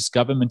Chinese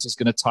government is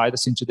going to tie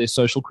this into their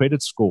social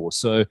credit score.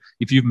 So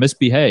if you've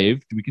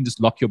misbehaved, we can just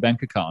lock your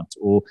bank account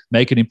or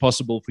make it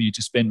impossible for you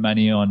to spend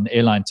money on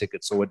airline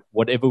tickets or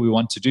whatever we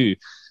want to do.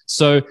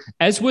 So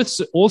as with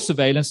all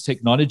surveillance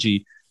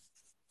technology,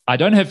 I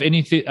don't have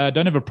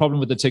a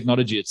problem with the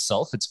technology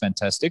itself. It's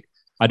fantastic.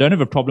 I don't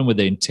have a problem with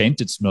the intent.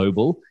 It's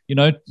noble.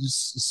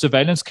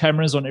 Surveillance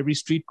cameras on every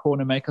street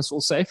corner make us all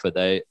safer.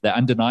 They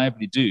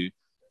undeniably do.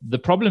 The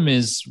problem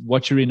is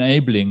what you're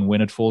enabling when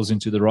it falls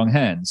into the wrong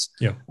hands.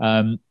 Yeah.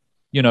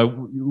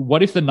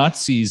 What if the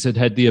Nazis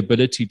had the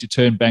ability to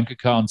turn bank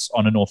accounts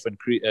on and off and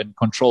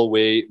control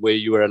where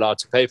you were allowed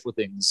to pay for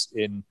things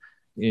in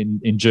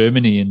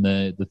Germany in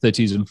the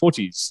 30s and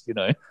 40s?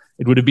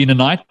 It would have been a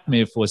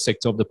nightmare for a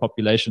sector of the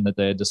population that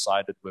they had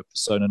decided were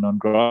persona non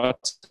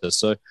grata.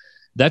 So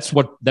that's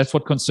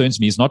what concerns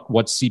me, is not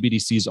what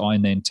CBDCs are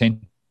in their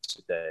intent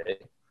today,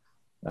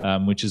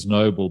 which is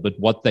noble, but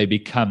what they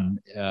become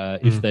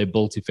if they're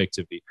built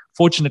effectively.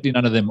 Fortunately,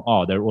 none of them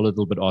are. They're all a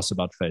little bit arse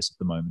about face at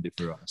the moment, if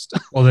we're honest.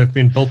 Well, they've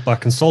been built by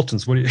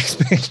consultants. What do you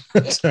expect?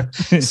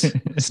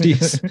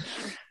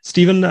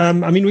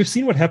 Stephen, we've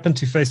seen what happened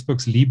to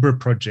Facebook's Libra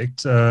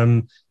project,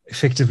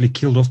 effectively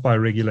killed off by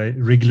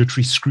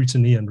regulatory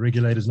scrutiny, and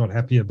regulators not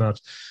happy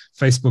about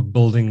Facebook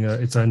building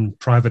its own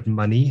private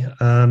money.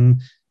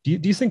 Do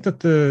you think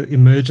that the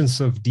emergence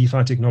of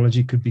DeFi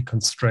technology could be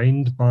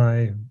constrained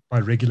by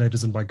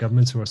regulators and by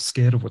governments who are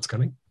scared of what's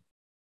coming?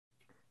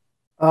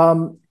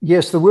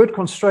 Yes, the word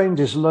constrained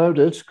is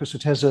loaded because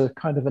it has a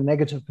kind of a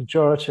negative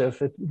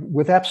pejorative.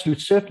 With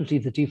absolute certainty,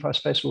 the DeFi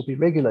space will be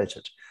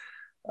regulated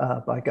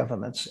by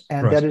governments,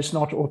 and that is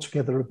not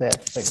altogether a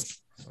bad thing.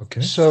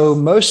 Okay. So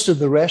most of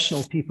the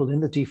rational people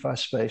in the DeFi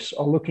space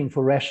are looking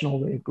for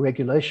rational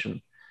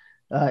regulation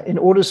in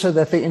order so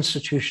that the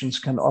institutions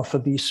can offer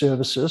these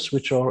services,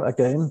 which are,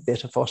 again,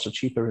 better, faster,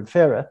 cheaper, and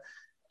fairer,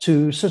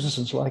 to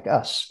citizens like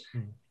us.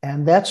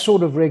 And that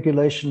sort of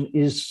regulation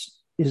is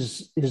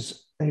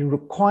a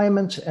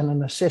requirement and a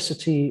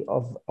necessity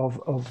of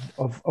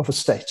a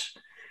state.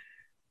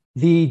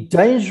 The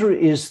danger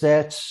is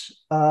that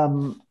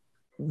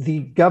the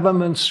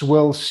governments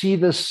will see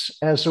this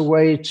as a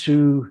way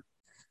to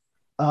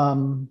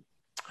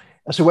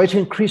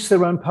increase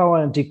their own power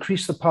and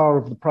decrease the power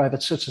of the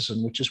private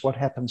citizen, which is what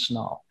happens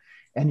now.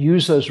 and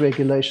use those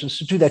regulations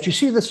to do that. You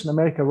see this in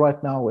America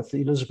right now with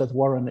Elizabeth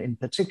Warren in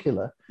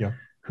particular,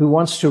 who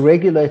wants to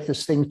regulate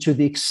this thing to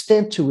the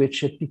extent to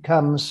which it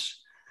becomes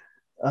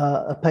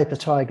a paper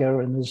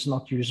tiger and is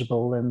not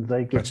usable, and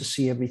they get to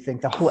see everything.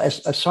 The whole,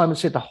 as Simon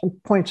said, the whole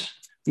point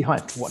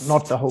behind, well,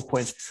 not the whole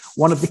point,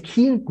 one of the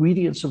key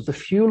ingredients of the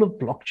fuel of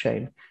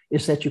blockchain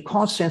is that you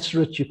can't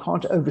censor it, you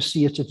can't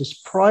oversee it. It is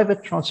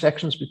private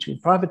transactions between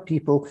private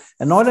people,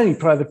 and not only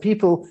private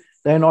people,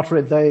 they are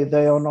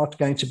not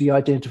going to be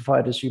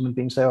identified as human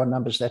beings. They are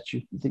numbers that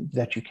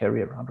you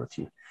carry around with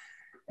you.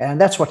 And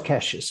that's what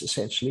cash is,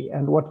 essentially.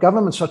 And what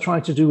governments are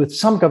trying to do with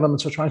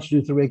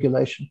the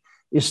regulation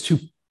is to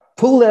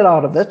pull that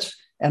out of it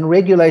and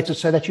regulate it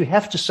so that you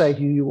have to say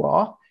who you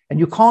are, and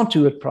you can't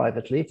do it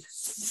privately.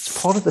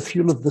 It's part of the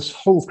fuel of this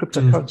whole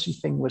cryptocurrency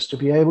thing, was to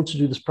be able to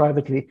do this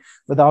privately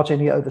without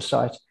any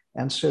oversight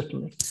and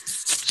certainly.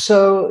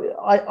 So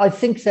I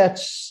think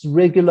that's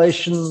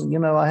regulation.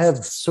 I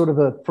have sort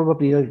of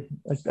probably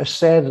a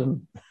sad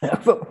and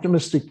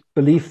optimistic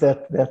belief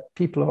that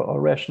people are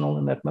rational,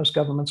 and that most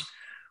governments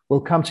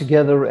will come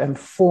together and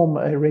form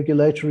a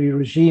regulatory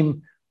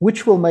regime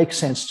which will make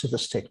sense to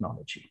this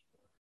technology.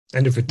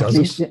 And if it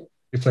doesn't,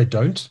 if they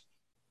don't?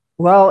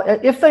 Well,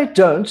 if they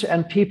don't,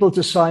 and people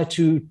decide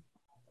to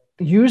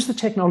use the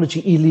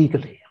technology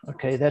illegally,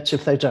 okay, that's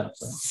if they don't.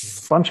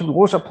 A bunch of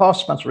laws are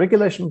passed, a bunch of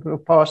regulations are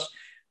passed,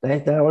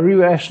 they are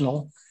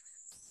irrational.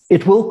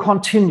 It will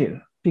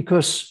continue,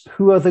 because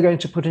who are they going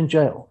to put in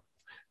jail?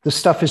 The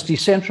stuff is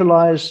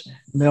decentralized.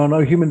 There are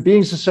no human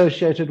beings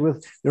associated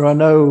with. There are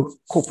no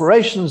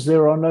corporations.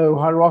 There are no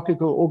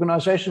hierarchical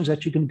organizations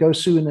that you can go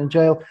sue in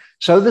jail.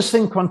 So this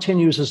thing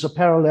continues as a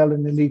parallel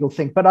and illegal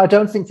thing. But I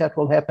don't think that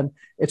will happen.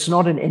 It's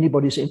not in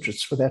anybody's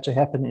interests for that to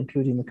happen,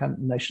 including the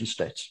nation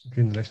states.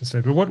 Including the nation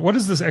state. But what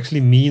does this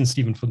actually mean,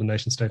 Stephen, for the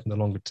nation state in the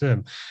longer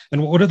term?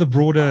 And what are the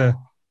broader,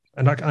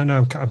 and I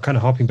know I'm kind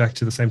of harping back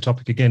to the same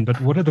topic again,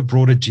 but what are the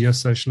broader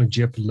geosocial and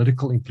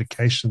geopolitical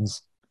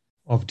implications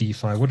of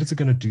DeFi? What is it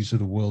going to do to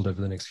the world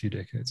over the next few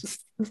decades?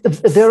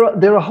 There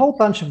are a whole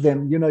bunch of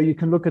them. You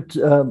can look at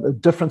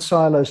different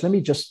silos. Let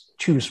me just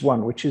choose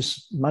one, which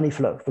is money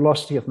flow,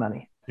 velocity of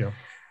money. Yeah.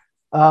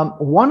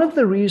 One of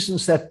the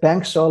reasons that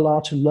banks are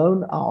allowed to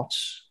loan out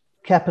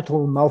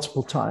capital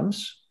multiple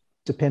times,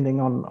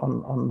 depending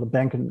on the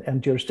bank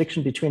and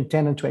jurisdiction, between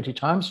 10 and 20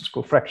 times, it's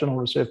called fractional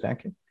reserve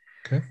banking,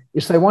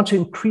 is they want to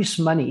increase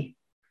money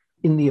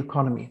in the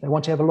economy. They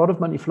want to have a lot of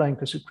money flowing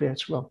because it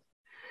creates wealth.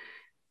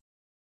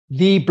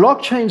 The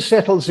blockchain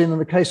settles in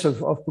the case of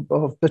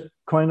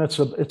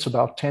Bitcoin, it's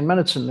about 10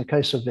 minutes. In the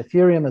case of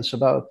Ethereum,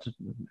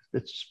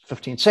 it's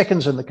 15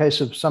 seconds. In the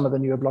case of some of the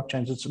newer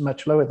blockchains, it's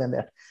much lower than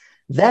that.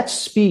 That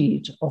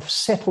speed of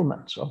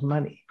settlement of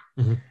money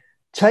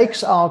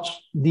takes out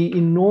the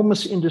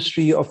enormous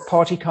industry of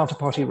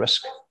party-counterparty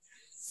risk.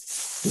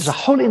 There's a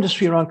whole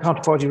industry around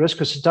counterparty risk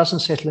because it doesn't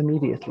settle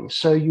immediately.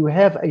 So you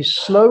have a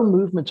slow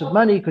movement of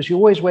money because you're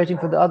always waiting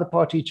for the other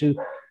party to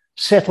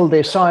settle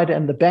their side,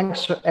 and the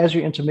banks, as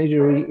your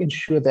intermediary,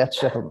 ensure that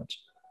settlement.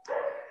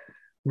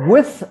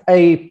 With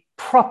a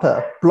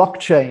proper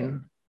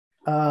blockchain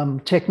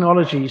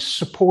technology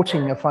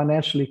supporting a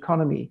financial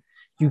economy,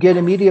 you get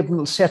immediate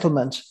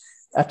settlement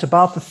at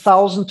about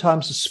 1,000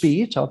 times the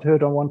speed. I've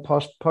heard on one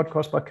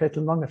podcast by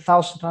Caitlin Long,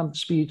 1,000 times the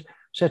speed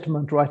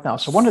settlement right now.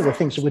 So one of the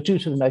things that would do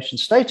to the nation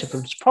state, if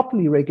it's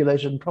properly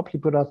regulated and properly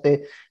put out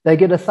there, they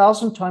get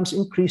 1,000 times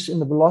increase in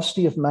the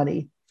velocity of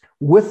money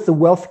with the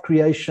wealth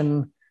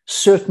creation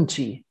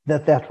certainty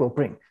that will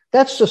bring.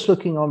 That's just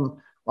looking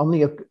on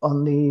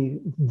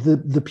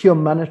the pure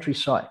monetary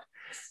side.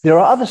 There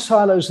are other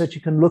silos that you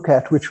can look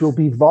at which will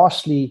be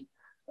vastly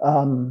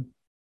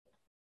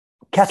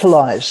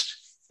catalyzed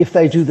if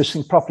they do this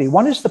thing properly.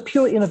 One is the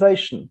pure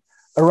innovation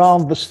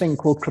around this thing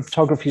called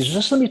cryptography. So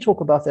just let me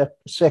talk about that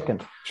a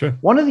second. Sure.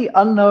 One of the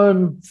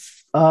unknown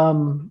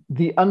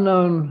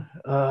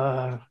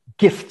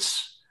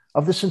gifts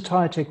of this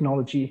entire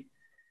technology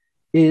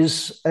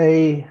is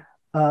a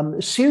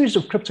series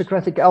of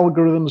cryptographic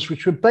algorithms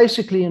which were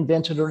basically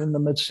invented in the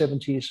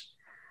mid-70s,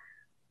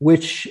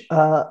 which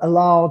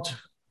allowed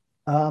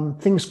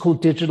things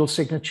called digital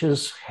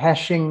signatures,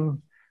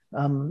 hashing,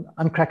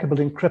 uncrackable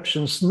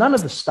encryptions. None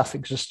of this stuff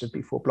existed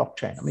before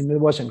blockchain. I mean, there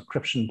was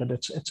encryption, but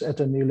it's at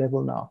a new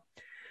level now.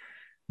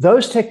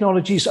 Those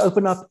technologies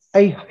open up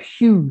a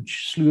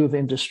huge slew of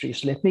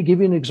industries. Let me give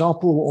you an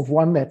example of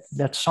one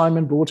that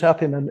Simon brought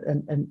up in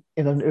an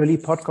early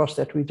podcast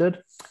that we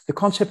did, the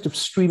concept of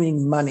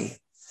streaming money.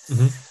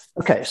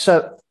 Okay,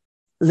 so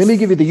let me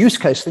give you the use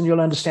case, then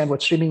you'll understand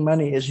what streaming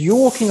money is. You're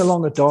walking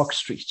along a dark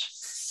street,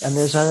 and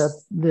there's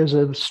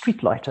a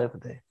street light over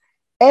there.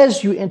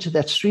 As you enter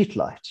that street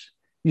light,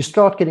 you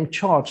start getting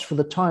charged for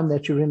the time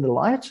that you're in the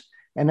light.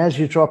 And as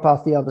you drop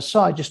out the other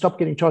side, you stop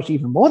getting charged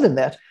even more than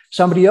that.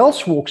 Somebody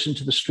else walks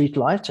into the street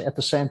light at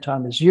the same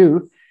time as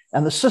you,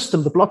 and the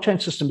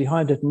blockchain system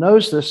behind it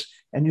knows this,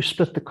 and you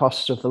split the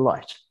costs of the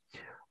light.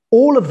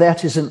 All of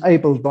that is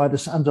enabled by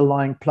this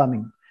underlying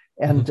plumbing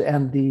and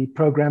the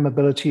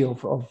programmability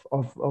of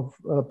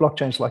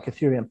blockchains like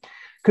Ethereum.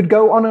 Could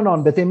go on and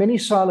on, but there are many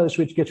silos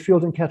which get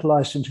fueled and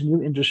catalyzed into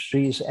new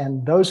industries,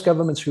 and those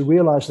governments who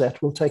realize that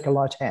will take a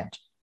light hand.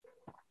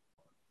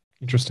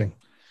 Interesting.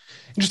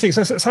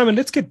 So, Simon,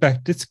 let's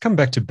come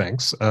back to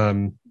banks,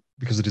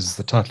 because it is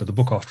the title of the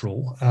book after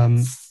all.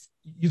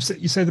 You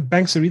say the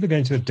banks are either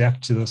going to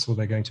adapt to this or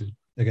they're going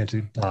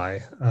to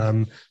die.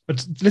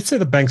 But let's say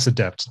the banks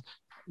adapt.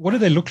 What do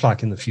they look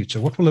like in the future?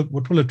 What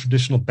will a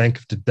traditional bank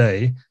of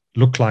today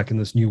look like in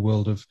this new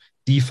world of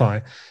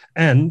DeFi?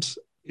 And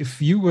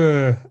if you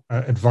were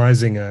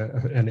advising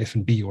an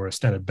F&B or a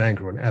Standard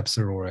Bank or an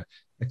ABSA or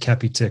a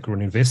Capitec or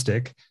an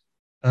Investec,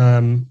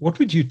 what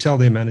would you tell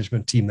their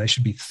management team they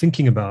should be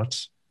thinking about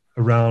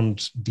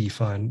around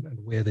DeFi and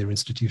where their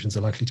institutions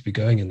are likely to be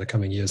going in the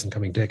coming years and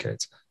coming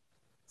decades?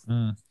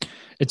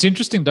 It's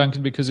interesting,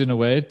 Duncan, because in a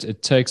way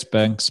it takes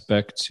banks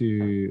back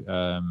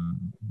to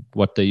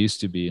what they used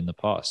to be in the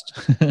past,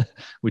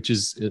 which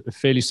is a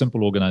fairly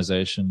simple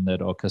organization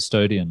that are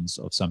custodians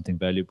of something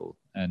valuable.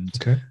 And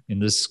in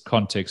this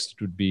context,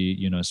 it would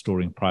be,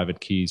 storing private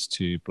keys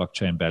to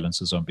blockchain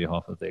balances on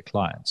behalf of their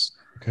clients,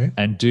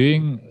 and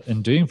doing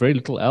very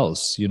little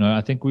else.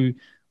 I think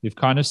we've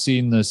kind of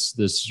seen this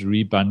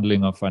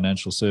rebundling of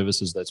financial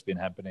services that's been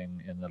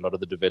happening in a lot of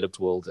the developed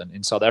world. And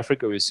in South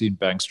Africa, we've seen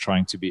banks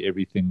trying to be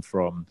everything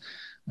from,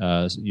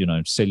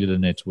 cellular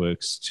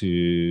networks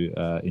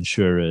to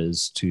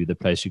insurers to the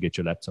place you get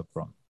your laptop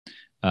from.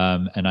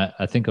 And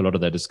I think a lot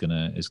of that is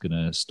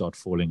gonna start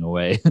falling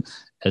away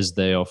as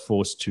they are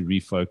forced to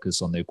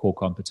refocus on their core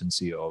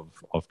competency of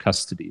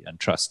custody and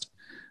trust.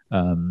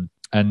 And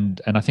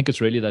I think it's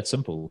really that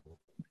simple.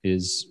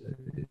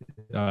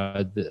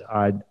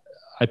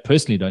 I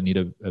personally don't need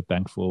a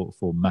bank for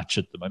much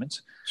at the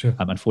moment. Sure.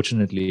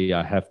 Unfortunately,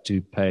 I have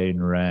to pay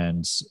in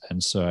rands,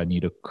 and so I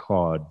need a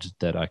card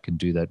that I can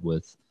do that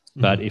with.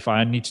 Mm-hmm. But if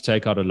I need to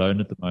take out a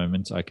loan at the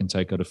moment, I can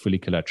take out a fully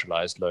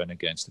collateralized loan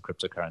against the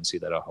cryptocurrency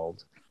that I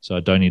hold. So I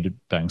don't need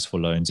banks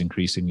for loans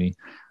increasingly.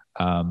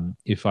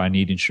 If I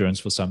need insurance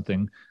for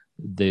something,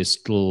 there's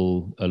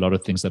still a lot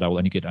of things that I will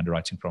only get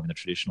underwriting from in the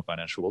traditional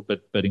financial world.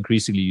 But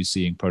increasingly, you're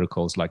seeing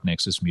protocols like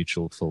Nexus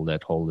Mutual fill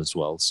that hole as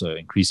well. So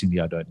increasingly,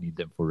 I don't need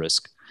them for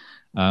risk.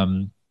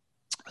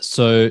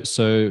 So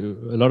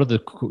a lot of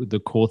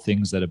the core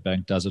things that a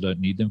bank does, I don't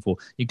need them for,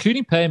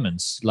 including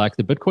payments. Like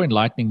the Bitcoin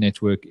Lightning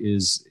Network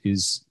is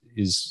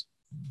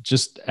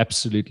just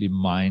absolutely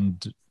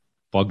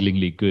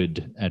mind-bogglingly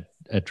good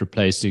at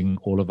replacing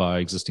all of our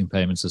existing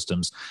payment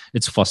systems.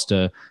 It's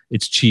faster,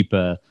 it's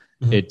cheaper.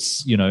 Mm-hmm.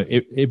 It's,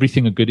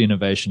 everything a good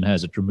innovation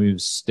has. It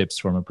removes steps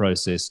from a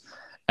process.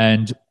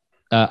 And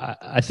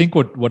I think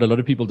what a lot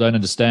of people don't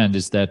understand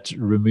is that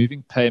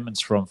removing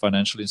payments from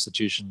financial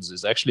institutions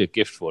is actually a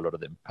gift for a lot of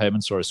them.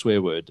 Payments are a swear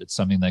word. It's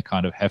something they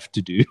kind of have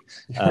to do,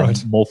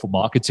 more for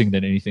marketing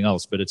than anything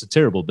else. But it's a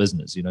terrible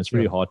business. It's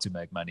very hard to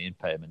make money in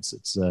payments.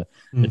 It's a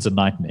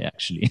nightmare,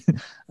 actually.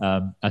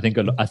 I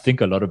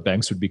think a lot of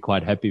banks would be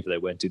quite happy if they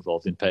weren't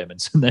involved in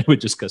payments and they were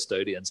just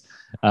custodians.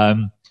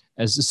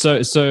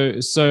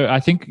 So I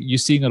think you're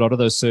seeing a lot of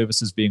those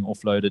services being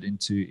offloaded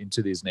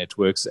into these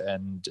networks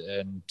and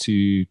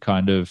to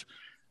kind of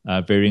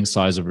varying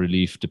size of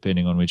relief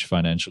depending on which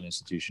financial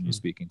institution you're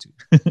speaking to.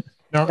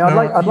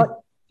 I'd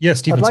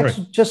like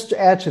to just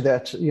add to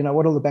that.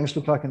 What will the banks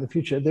look like in the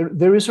future?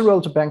 There is a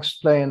role to banks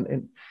play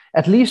in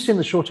at least in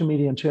the short to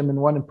medium term in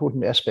one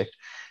important aspect.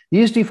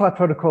 These DeFi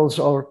protocols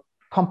are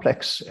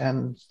complex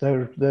and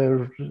their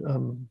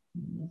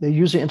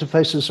user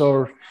interfaces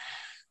are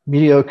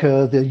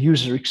mediocre. The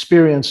user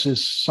experience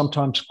is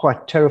sometimes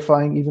quite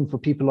terrifying, even for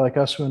people like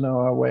us who know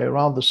our way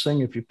around this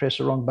thing. If you press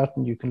the wrong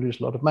button, you can lose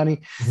a lot of money.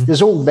 Mm-hmm.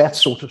 There's all that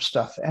sort of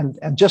stuff. And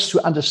just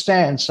to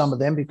understand some of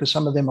them, because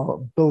some of them are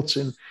built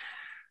in,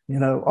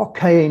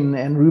 arcane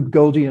and Rube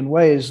Goldian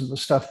ways, and the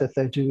stuff that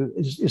they do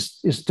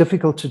is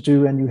difficult to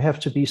do. And you have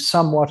to be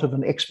somewhat of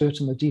an expert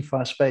in the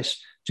DeFi space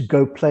to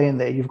go play in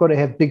there. You've got to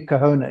have big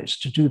cojones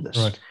to do this.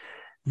 Right.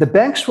 The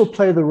banks will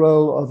play the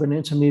role of an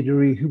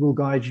intermediary who will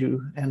guide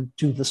you and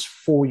do this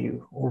for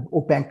you,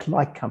 or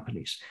bank-like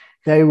companies.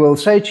 They will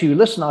say to you,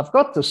 listen, I've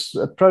got this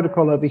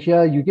protocol over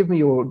here. You give me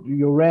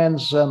your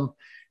rands and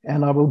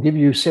I will give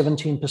you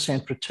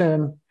 17%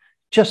 return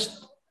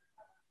just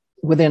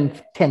within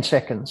 10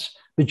 seconds.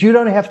 But you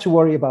don't have to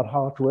worry about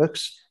how it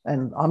works.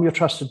 And I'm your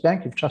trusted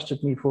bank. You've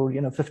trusted me for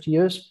 50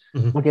 years.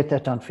 Mm-hmm. We'll get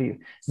that done for you.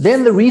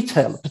 Then the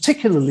retailer,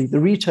 particularly the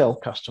retail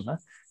customer,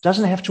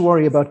 doesn't have to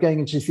worry about going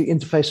into the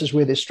interfaces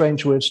where there's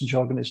strange words and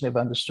jargon is never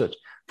understood.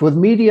 For the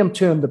medium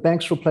term, the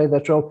banks will play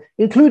that role,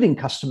 including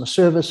customer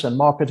service and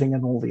marketing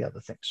and all the other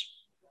things.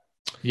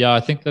 Yeah,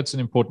 I think that's an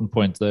important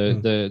point.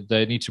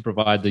 They need to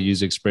provide the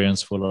user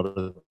experience for a lot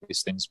of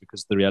these things,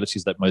 because the reality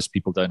is that most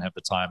people don't have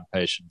the time,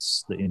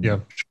 patience, the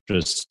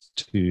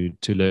interest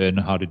to learn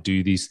how to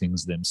do these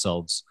things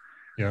themselves.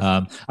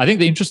 Yeah. I think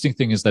the interesting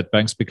thing is that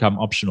banks become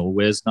optional,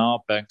 whereas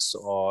now banks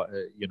are,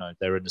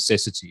 they're a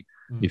necessity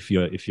if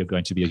you're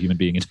going to be a human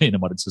being in a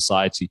modern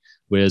society.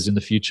 Whereas in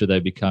the future they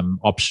become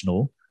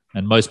optional,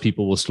 and most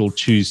people will still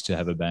choose to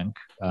have a bank,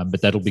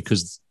 but that'll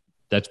because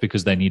that's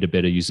because they need a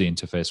better user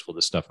interface for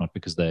the stuff, not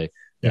because they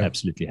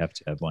absolutely have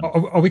to have one.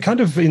 Are we kind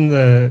of in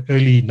the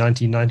early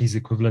 1990s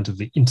equivalent of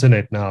the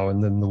internet now,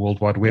 and then the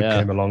World Wide Web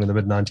came along in the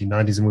mid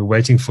 1990s, and we're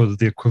waiting for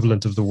the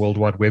equivalent of the World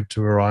Wide Web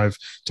to arrive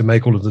to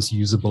make all of this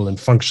usable and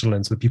functional,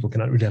 and so that people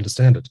can really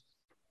understand it?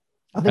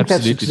 I think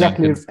absolutely,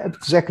 that's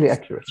exactly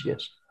accurate.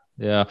 Yes.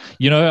 Yeah,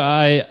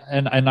 I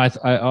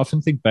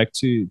often think back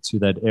to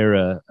that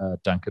era,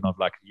 Duncan, of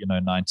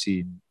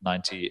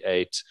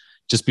 1998,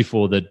 just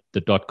before the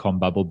dot-com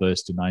bubble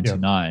burst in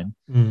 99.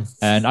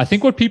 And I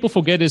think what people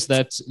forget is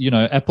that,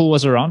 Apple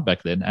was around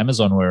back then,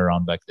 Amazon were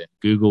around back then,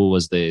 Google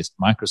was there,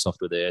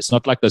 Microsoft were there. It's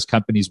not like those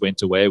companies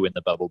went away when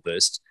the bubble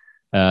burst.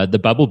 The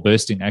bubble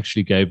bursting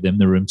actually gave them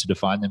the room to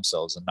define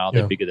themselves, and now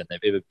they're bigger than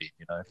they've ever been.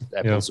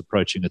 Apple's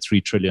approaching a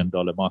 $3 trillion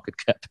market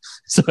cap,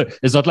 so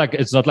it's not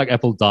like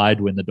Apple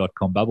died when the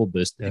dot-com bubble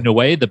burst. In a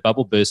way, the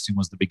bubble bursting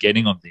was the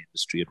beginning of the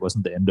industry; it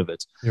wasn't the end of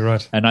it. You're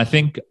right, and I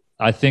think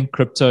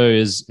crypto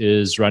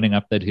is running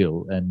up that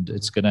hill, and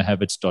it's going to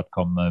have its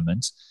dot-com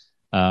moment.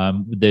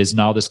 There's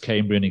now this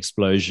Cambrian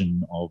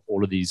explosion of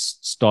all of these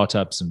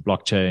startups and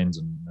blockchains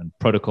and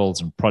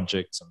protocols and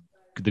projects, and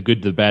the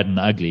good, the bad, and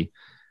the ugly.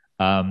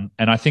 And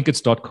I think its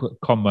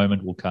dot-com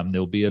moment will come.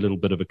 There'll be a little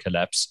bit of a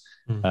collapse.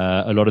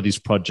 A lot of these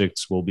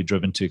projects will be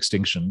driven to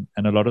extinction,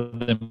 and a lot of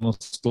them will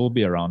still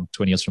be around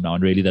 20 years from now.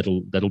 And really,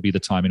 that'll be the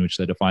time in which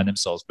they define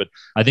themselves. But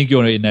I think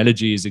your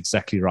analogy is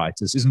exactly right.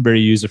 This isn't very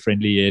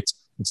user-friendly yet.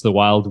 It's the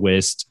Wild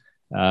West.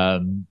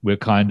 We're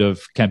kind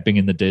of camping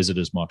in the desert,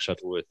 as Mark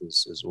Shuttleworth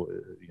is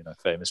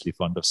famously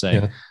fond of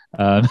saying.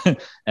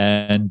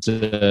 And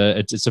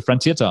it's a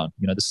frontier town.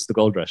 This is the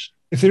gold rush.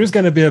 If there is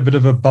going to be a bit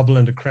of a bubble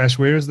and a crash,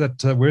 where is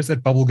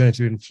that bubble going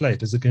to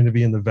inflate? Is it going to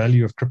be in the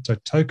value of crypto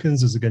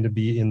tokens? Is it going to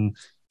be in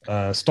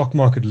stock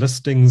market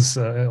listings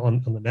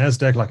on the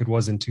NASDAQ like it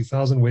was in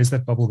 2000? Where's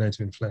that bubble going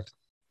to inflate?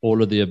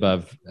 All of the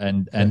above,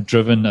 and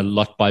driven a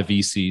lot by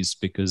VCs,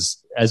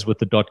 because as with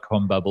the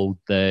dot-com bubble,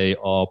 they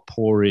are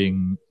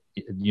pouring,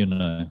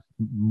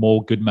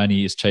 more good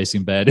money is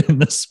chasing bad in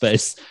this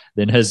space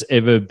than has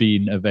ever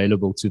been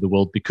available to the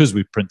world, because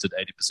we've printed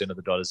 80% of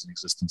the dollars in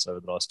existence over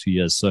the last 2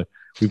 years. So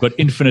we've got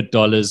infinite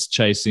dollars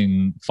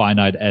chasing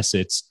finite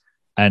assets.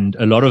 And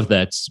a lot of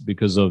that,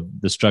 because of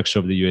the structure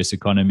of the US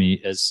economy,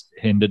 has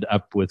ended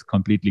up with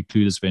completely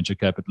clueless venture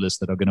capitalists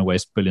that are going to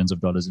waste billions of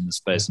dollars in the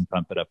space and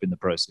pump it up in the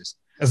process.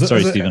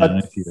 Sorry, Stephen. I don't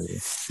know if you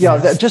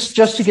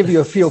just to give you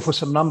a feel for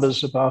some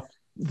numbers about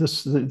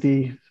this,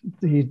 the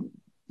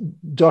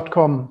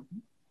dot-com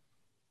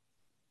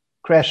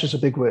crash is a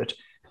big word.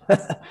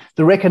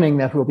 The reckoning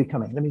that will be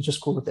coming. Let me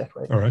just call it that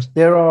way. All right.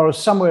 There are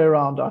somewhere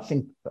around, I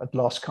think at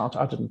last count,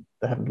 I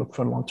haven't looked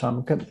for a long time,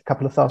 a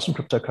couple of thousand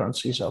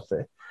cryptocurrencies out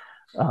there.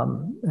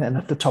 And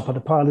at the top of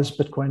the pile is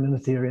Bitcoin and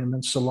Ethereum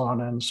and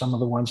Solana and some of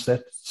the ones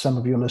that some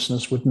of your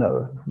listeners would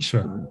know.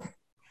 Sure.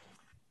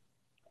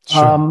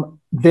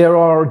 There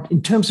are,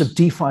 in terms of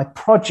DeFi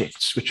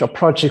projects, which are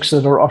projects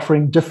that are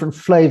offering different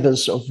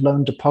flavors of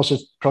loan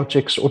deposit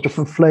projects or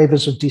different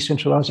flavors of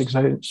decentralized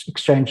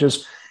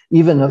exchanges,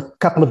 even a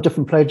couple of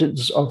different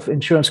flavors of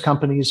insurance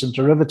companies and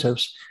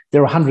derivatives.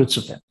 There are hundreds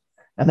of them.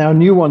 And there are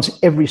new ones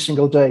every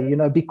single day,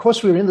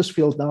 because we're in this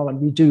field now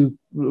and we do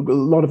a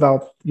lot of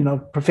our,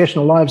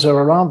 professional lives are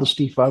around this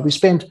DeFi. We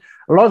spend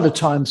a lot of the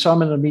time,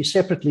 Simon and me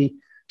separately,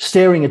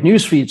 staring at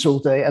news feeds all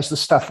day as the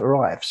stuff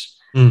arrives.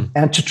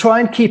 And to try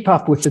and keep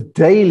up with the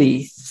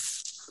daily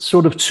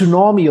sort of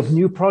tsunami of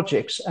new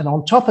projects. And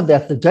on top of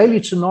that, the daily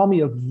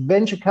tsunami of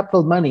venture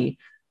capital money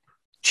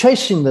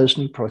chasing those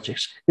new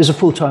projects is a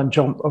full-time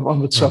job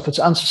on itself. It's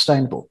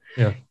unsustainable.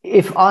 Yeah.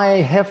 If I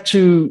have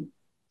to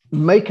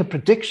make a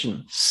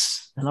prediction,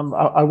 and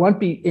I won't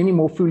be any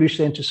more foolish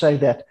than to say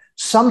that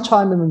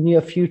sometime in the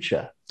near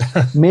future,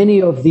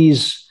 many of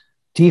these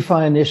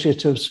DeFi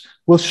initiatives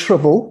will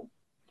shrivel,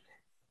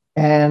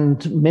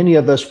 and many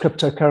of those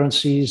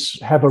cryptocurrencies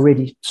have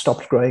already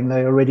stopped growing.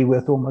 They're already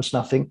worth almost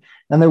nothing.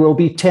 And there will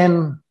be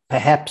 10,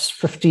 perhaps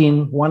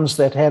 15 ones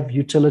that have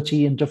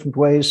utility in different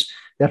ways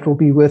that will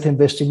be worth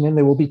investing in.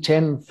 There will be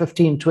 10,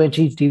 15,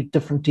 20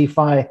 different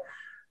DeFi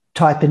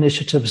type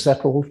initiatives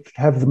that will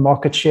have the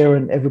market share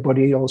and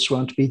everybody else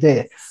won't be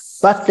there.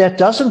 But that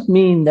doesn't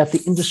mean that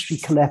the industry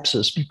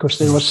collapses, because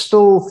there are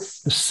still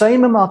the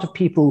same amount of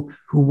people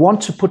who want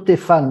to put their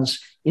funds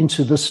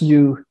into this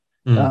new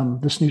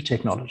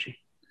technology.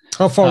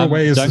 How far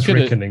away is this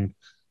reckoning?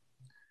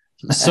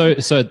 So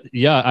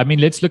I mean,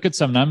 let's look at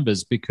some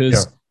numbers,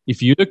 because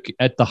if you look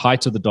at the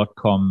height of the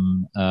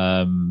dot-com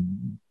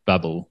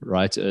bubble,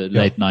 right,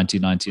 late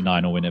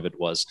 1999 or whenever it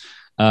was,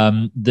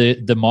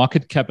 the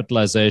market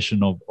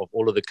capitalization of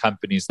all of the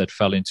companies that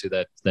fell into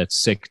that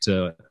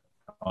sector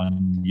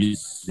on the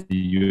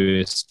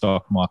US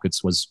stock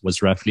markets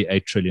was roughly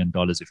 $8 trillion,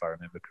 if I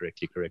remember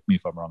correctly. Correct me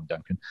if I'm wrong,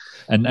 Duncan.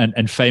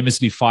 And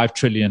famously, $5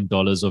 trillion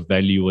of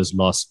value was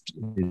lost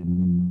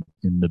in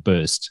the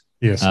burst.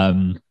 Yes.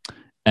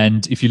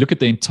 And if you look at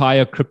the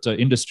entire crypto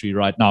industry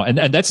right now, and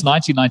that's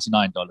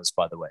 $1999,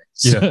 by the way.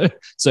 So,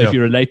 if you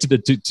related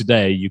it to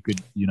today, you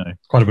could,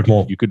 quite a bit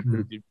more. You could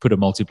put a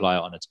multiplier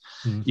on it.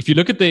 If you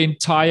look at the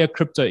entire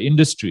crypto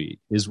industry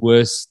is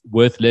worth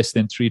less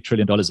than $3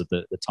 trillion at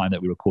the time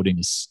that we're recording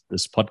this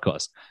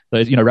podcast.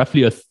 So,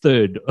 roughly a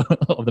third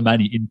of the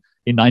money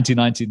in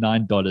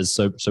 $1999.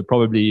 So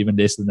probably even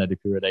less than that if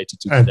you relate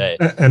it to today.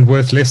 And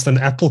worth less than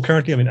Apple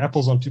currently. I mean,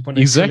 Apple's on 2.8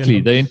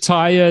 exactly. trillion.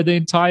 The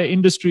entire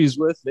industry is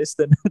worth less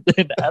than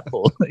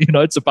Apple.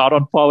 It's about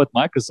on par with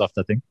Microsoft,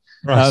 I think.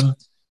 Right.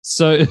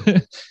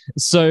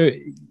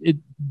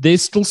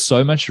 There's still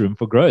so much room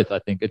for growth. I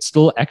think it's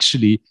still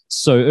actually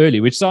so early,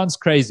 which sounds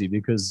crazy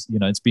because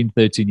it's been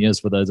 13 years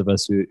for those of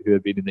us who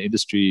have been in the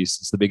industry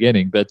since the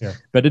beginning. But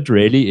it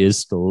really is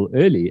still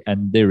early,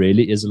 and there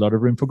really is a lot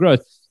of room for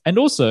growth. And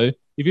also,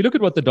 if you look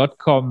at what the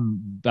 .com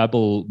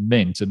bubble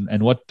meant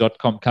and what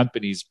 .com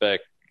companies back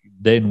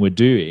then were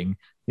doing,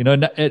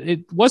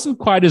 it wasn't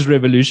quite as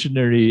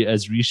revolutionary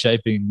as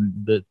reshaping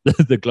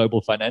the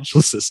global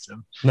financial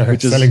system,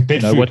 which is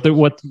what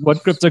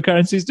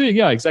cryptocurrency is doing.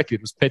 Yeah, exactly.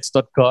 It was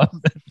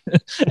pets.com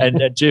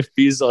and Jeff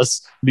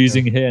Bezos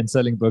losing hair and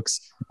selling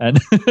books. And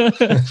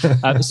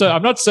so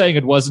I'm not saying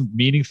it wasn't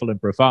meaningful and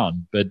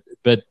profound, but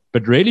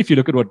really, if you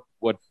look at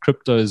what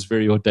crypto's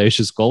very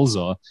audacious goals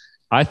are,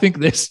 I think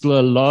there's still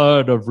a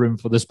lot of room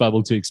for this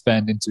bubble to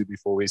expand into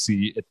before we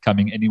see it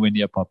coming anywhere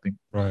near popping.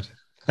 Right.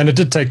 And it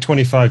did take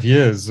 25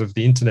 years of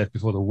the internet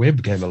before the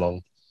web came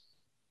along.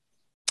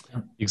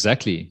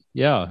 Exactly.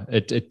 Yeah.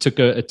 It took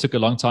a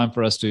long time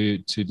for us to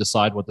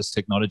decide what this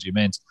technology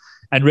meant.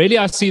 And really,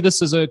 I see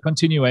this as a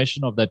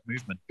continuation of that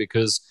movement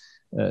because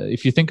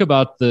if you think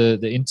about the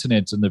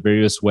internet and the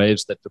various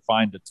waves that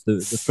defined it,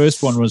 the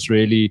first one was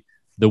really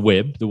the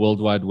web, the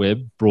World Wide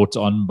Web, brought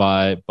on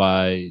by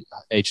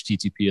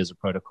HTTP as a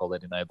protocol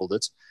that enabled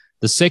it.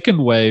 The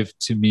second wave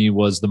to me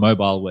was the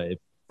mobile wave,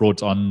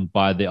 brought on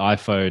by the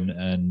iPhone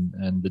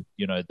and the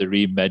the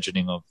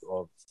reimagining of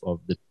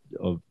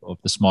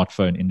the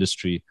smartphone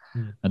industry,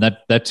 and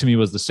that to me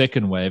was the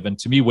second wave. And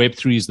to me,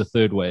 Web3 is the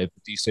third wave,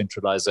 the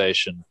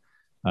decentralization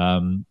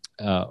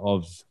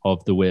of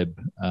the web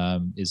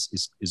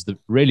is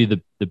really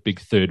the big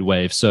third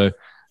wave. So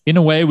in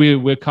a way,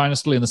 we're kind of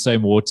still in the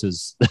same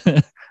waters,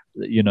 that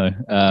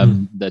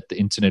the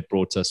internet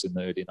brought us in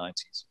the early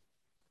 90s.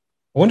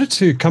 I wanted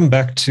to come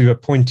back to a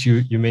point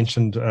you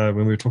mentioned when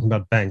we were talking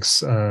about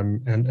banks,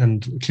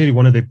 and clearly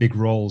one of their big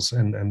roles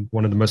and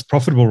one of the most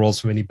profitable roles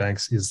for many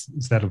banks is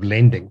that of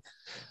lending.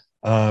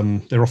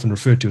 They're often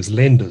referred to as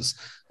lenders.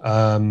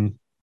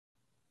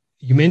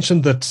 You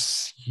mentioned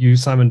that you,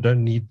 Simon,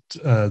 don't need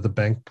the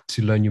bank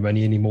to loan you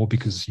money anymore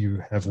because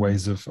you have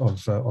ways of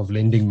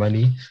lending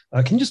money.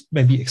 Can you just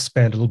maybe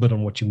expand a little bit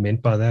on what you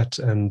meant by that,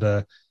 and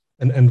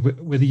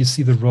whether you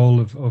see the role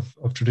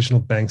of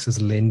traditional banks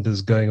as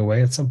lenders going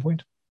away at some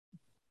point?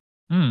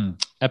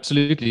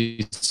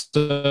 Absolutely.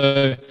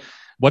 So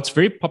what's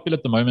very popular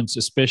at the moment,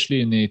 especially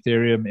in the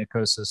Ethereum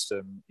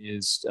ecosystem,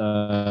 is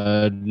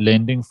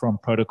lending from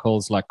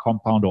protocols like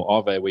Compound or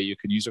Aave, where you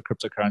can use your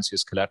cryptocurrency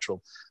as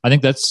collateral. I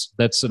think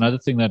that's another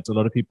thing that a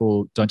lot of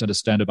people don't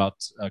understand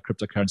about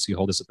cryptocurrency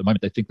holders at the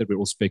moment. They think that we're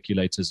all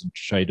speculators and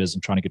traders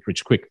and trying to get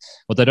rich quick.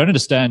 What they don't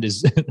understand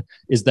is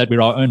that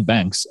we're our own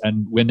banks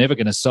and we're never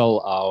going to sell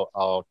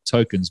our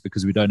tokens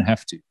because we don't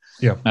have to.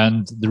 Yeah.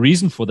 And the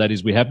reason for that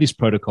is we have these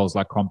protocols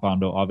like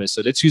Compound or Aave.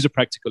 So let's use a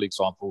practical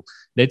example.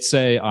 Let's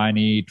say I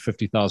need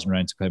 50,000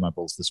 Rand to pay my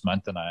bills this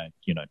month and I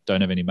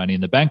don't have any money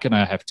in the bank and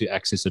I have to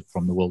access it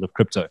from the world of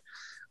crypto.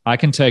 I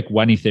can take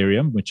one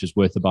Ethereum, which is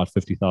worth about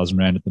 50,000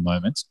 Rand at the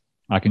moment.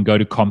 I can go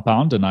to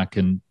Compound and I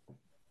can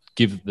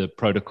give the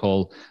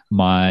protocol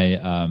my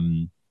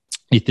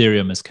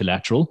Ethereum as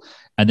collateral.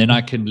 And then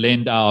I can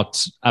lend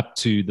out up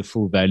to the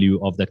full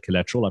value of that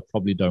collateral. I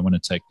probably don't want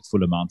to take the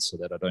full amount so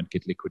that I don't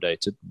get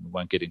liquidated. I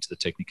won't get into the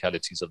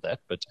technicalities of that.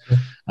 But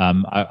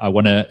I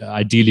want to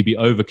ideally be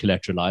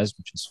over-collateralized,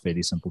 which is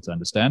fairly simple to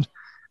understand.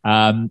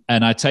 And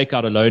I take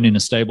out a loan in a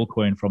stable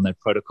coin from that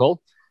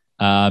protocol.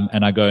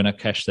 And I go and I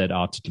cash that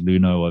out to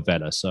Luna or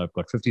Vela. So I've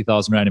got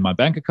 50,000 Rand in my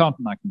bank account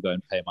and I can go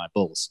and pay my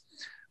bills.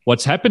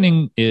 What's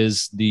happening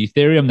is the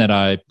Ethereum that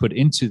I put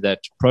into that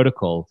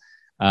protocol,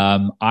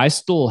 I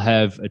still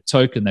have a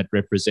token that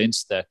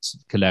represents that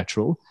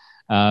collateral.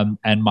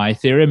 And my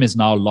Ethereum is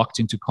now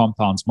locked into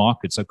Compound's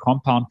market. So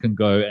Compound can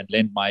go and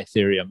lend my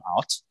Ethereum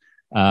out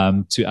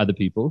to other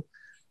people.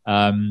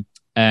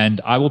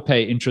 And I will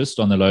pay interest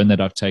on the loan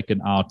that I've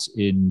taken out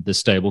in the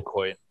stable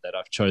coin that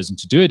I've chosen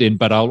to do it in.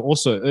 But I'll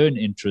also earn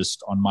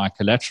interest on my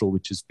collateral,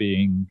 which is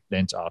being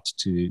lent out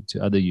to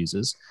other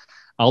users.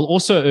 I'll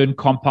also earn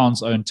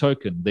Compound's own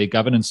token, their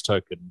governance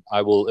token.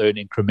 I will earn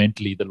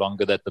incrementally the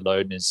longer that the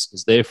loan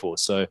is there for.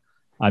 So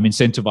I'm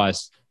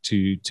incentivized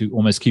to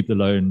almost keep the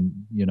loan,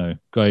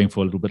 going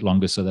for a little bit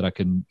longer so that I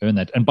can earn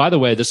that. And by the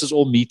way, this is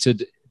all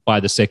metered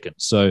by the second.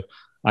 So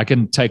I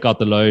can take out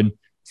the loan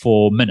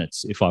for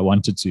minutes if I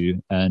wanted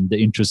to, and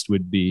the interest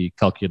would be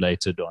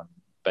calculated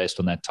based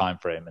on that time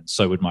frame, and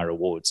so would my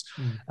rewards.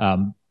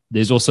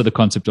 there's also the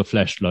concept of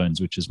flash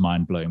loans, which is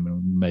mind-blowing. We'll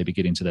maybe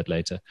get into that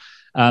later.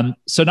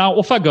 So now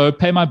off I go,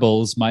 pay my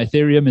bills. My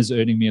Ethereum is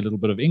earning me a little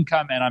bit of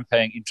income, and I'm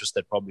paying interest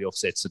that probably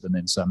offsets it and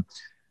then some.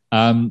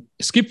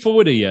 Skip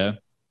forward a year,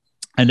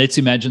 and let's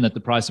imagine that the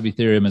price of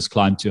Ethereum has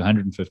climbed to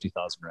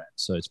 150,000 Rand.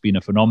 So it's been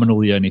a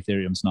phenomenal year, and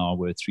Ethereum's now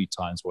worth 3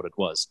 times what it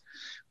was.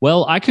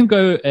 Well, I can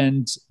go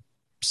and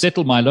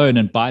settle my loan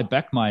and buy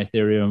back my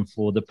Ethereum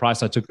for the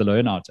price I took the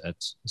loan out at.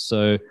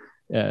 So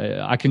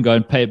I can go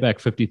and pay back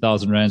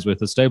 50,000 Rands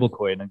worth of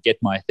stablecoin and get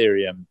my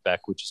Ethereum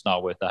back, which is now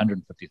worth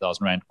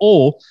 150,000 Rand.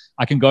 Or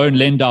I can go and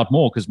lend out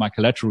more because my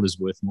collateral is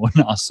worth more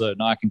now. So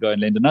now I can go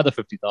and lend another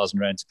 50,000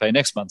 Rand to pay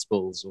next month's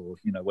bills, or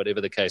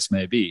whatever the case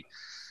may be.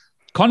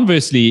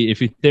 Conversely, if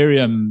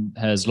Ethereum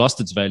has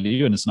lost its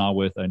value and it's now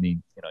worth only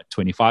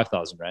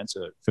 25,000 Rand,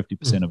 so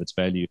 50% of its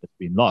value has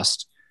been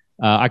lost,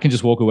 I can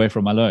just walk away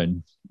from my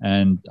loan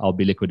and I'll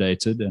be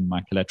liquidated and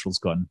my collateral's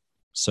gone.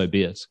 So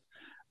be it.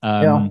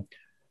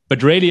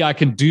 But really, I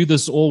can do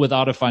this all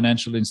without a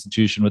financial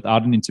institution,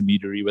 without an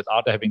intermediary,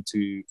 without having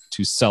to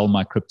sell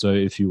my crypto,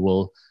 if you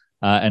will,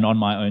 and on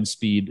my own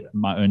speed,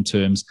 my own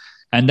terms.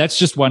 And that's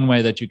just one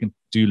way that you can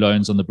do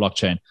loans on the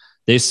blockchain.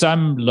 There's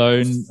some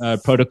loan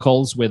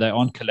protocols where they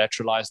aren't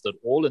collateralized at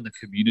all, and the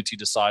community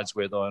decides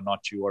whether or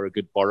not you are a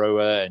good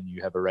borrower, and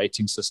you have a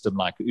rating system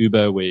like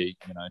Uber where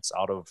it's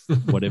out of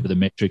whatever the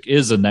metric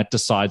is, and that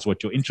decides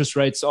what your interest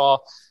rates are.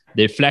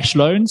 There are flash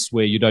loans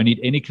where you don't need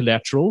any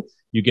collateral.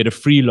 You get a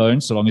free loan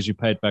so long as you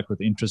pay it back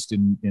with interest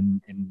in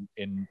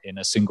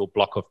a single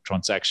block of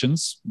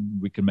transactions.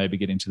 We can maybe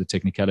get into the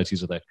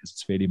technicalities of that because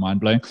it's fairly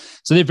mind-blowing.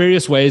 So there are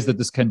various ways that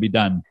this can be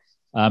done,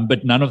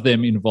 but none of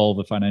them involve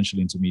a financial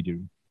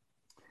intermediary.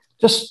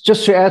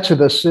 Just to add to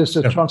this, there's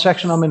a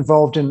transaction I'm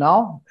involved in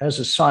now, as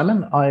is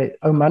Simon. I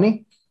owe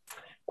money,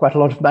 quite a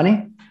lot of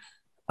money.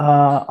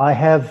 I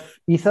have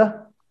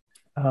Ether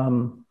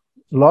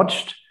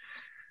lodged.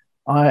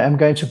 I am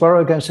going to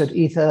borrow against that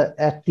Ether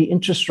at the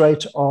interest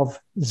rate of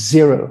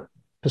 0%.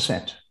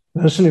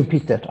 Let's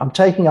repeat that. I'm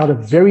taking out a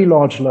very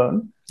large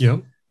loan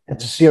at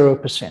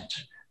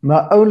 0%.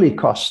 My only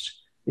cost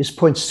is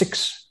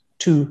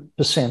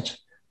 0.62%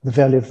 the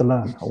value of the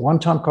loan, a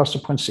one-time cost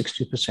of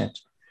 0.62%.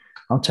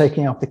 I'm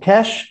taking out the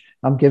cash.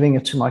 I'm giving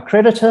it to my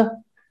creditor.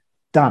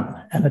 Done.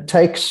 And it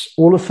takes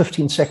all of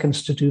 15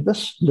 seconds to do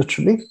this,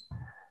 literally.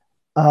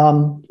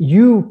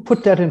 You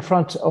put that in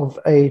front of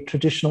a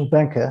traditional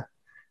banker,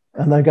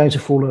 and they're going to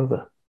fall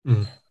over.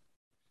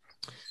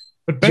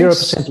 But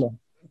 0% loan.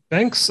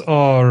 Banks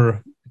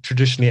are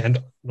traditionally,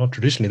 and not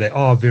traditionally, they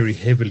are very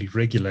heavily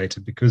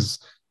regulated because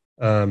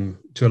to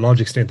a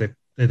large extent they're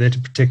there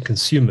to protect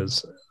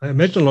consumers. I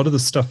imagine a lot of the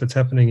stuff that's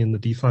happening in the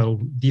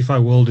DeFi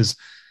world is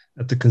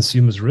at the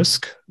consumer's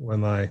risk, or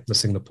am I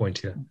missing the point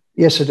here?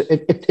 Yes,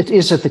 it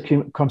is at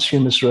the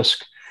consumer's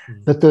risk.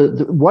 But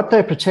what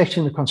they're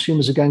protecting the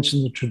consumers against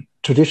in the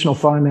traditional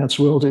finance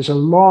world is a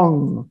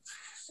long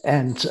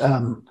and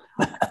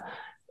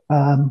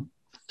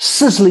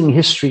sizzling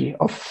history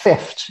of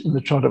theft in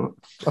the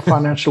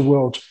financial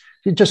world.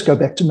 You just go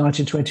back to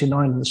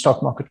 1929 and the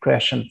stock market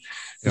crash, and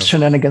the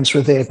shenanigans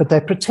were there. But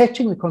they're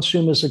protecting the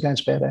consumers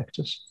against bad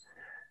actors.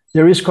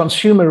 There is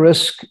consumer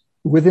risk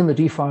within the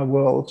DeFi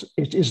world.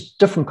 It is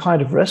different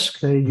kind of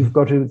risk.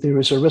 There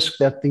is a risk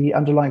that the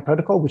underlying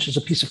protocol, which is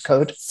a piece of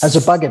code, has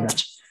a bug in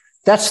it.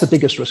 That's the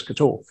biggest risk at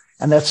all.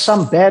 And that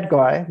some bad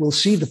guy will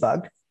see the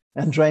bug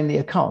and drain the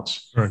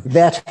accounts. Right.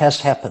 That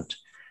has happened.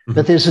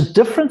 But there's a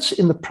difference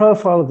in the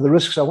profile of the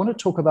risks. I want to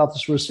talk about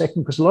this for a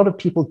second because a lot of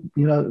people,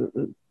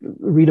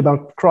 read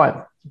about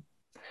crime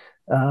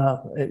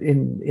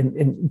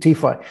in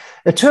DeFi.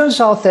 It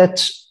turns out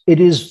that it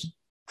is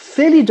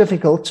fairly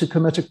difficult to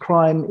commit a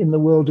crime in the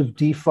world of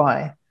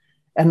DeFi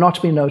and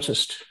not be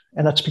noticed.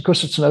 And that's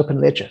because it's an open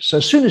ledger. So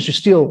as soon as you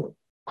steal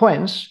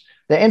coins,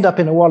 they end up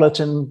in a wallet,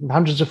 and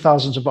hundreds of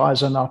thousands of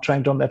eyes are now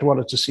trained on that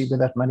wallet to see where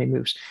that money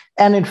moves.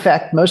 And in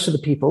fact, most of the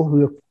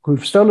people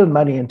who've stolen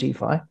money in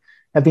DeFi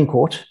have been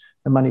caught,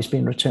 and money's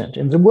been returned.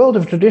 In the world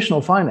of traditional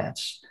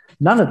finance,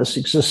 none of this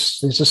exists.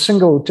 There's a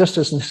single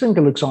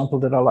example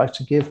that I like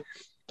to give.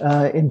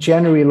 In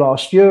January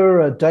last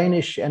year, a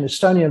Danish and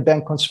Estonian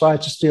bank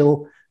conspired to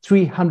steal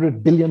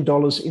 $300 billion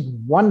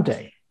in one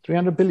day.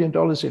 $300 billion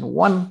in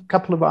one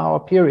couple of hour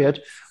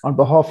period on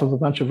behalf of a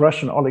bunch of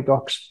Russian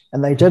oligarchs.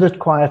 And they did it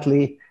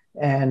quietly,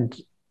 and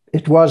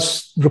it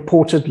was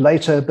reported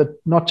later, but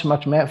not too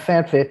much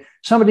fanfare.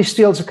 Somebody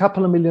steals a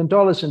couple of $1 million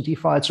in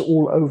DeFi, it's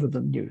all over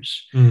the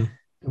news. The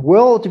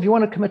world, if you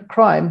want to commit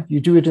crime, you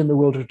do it in the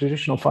world of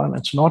traditional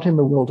finance, not in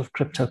the world of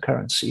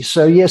cryptocurrency.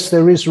 So yes,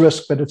 there is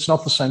risk, but it's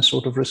not the same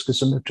sort of risk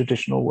as in the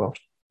traditional world.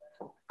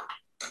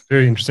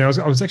 Very interesting. I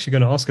was actually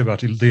going to ask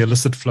about the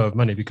illicit flow of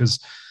money, because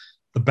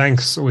the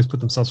banks always put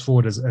themselves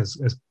forward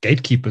as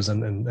gatekeepers,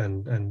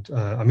 and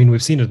I mean,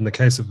 we've seen it in the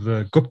case of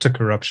the Gupta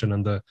corruption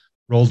and the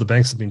role the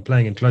banks have been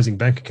playing in closing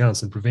bank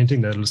accounts and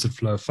preventing that illicit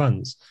flow of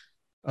funds.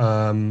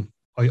 Are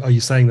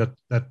you saying that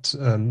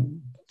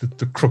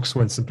the crooks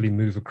won't simply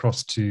move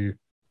across to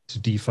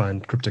DeFi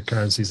and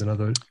cryptocurrencies and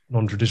other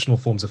non-traditional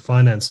forms of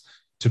finance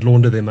to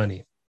launder their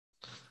money?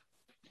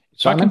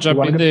 If I can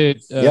jump in there,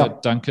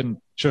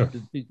 Duncan. Sure.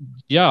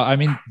 Yeah, I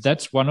mean,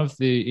 that's one of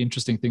the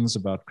interesting things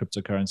about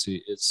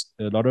cryptocurrency is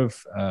a lot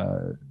of,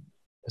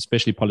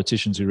 especially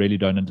politicians who really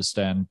don't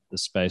understand the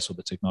space or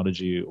the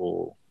technology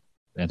or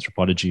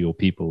anthropology or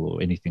people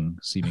or anything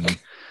seemingly,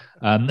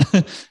 have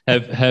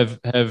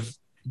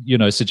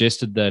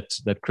suggested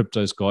that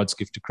crypto is God's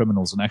gift to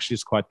criminals, and actually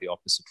it's quite the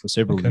opposite for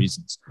several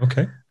reasons.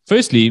 Okay.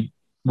 Firstly,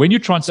 when you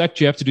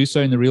transact, you have to do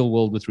so in the real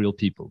world with real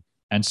people.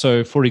 And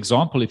so, for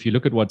example, if you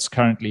look at what's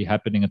currently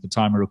happening at the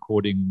time of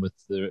recording with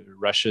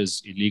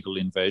Russia's illegal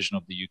invasion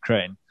of the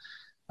Ukraine,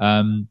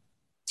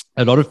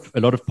 a lot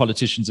of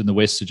politicians in the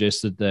West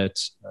suggested that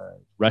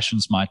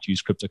Russians might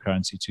use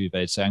cryptocurrency to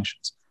evade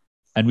sanctions.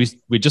 And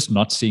we're just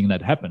not seeing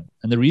that happen.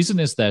 And the reason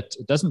is that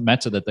it doesn't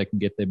matter that they can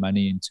get their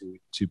money into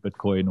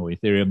Bitcoin or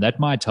Ethereum. That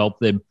might help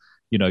them,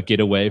 get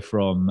away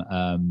from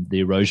the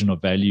erosion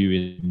of value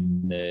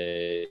in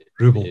their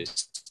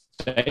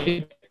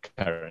state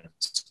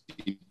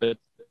currency. But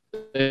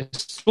they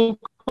still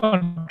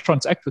can't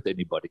transact with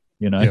anybody,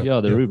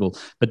 the ruble.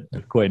 But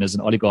Bitcoin is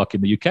an oligarch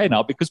in the UK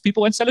now because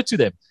people won't sell it to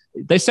them.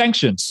 They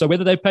sanction. So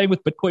whether they pay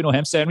with Bitcoin or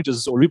ham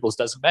sandwiches or rubles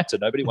doesn't matter.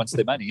 Nobody wants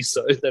their money,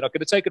 so they're not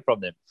going to take it from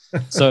them.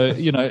 So,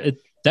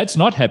 that's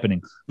not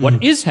happening.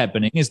 What is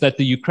happening is that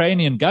the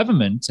Ukrainian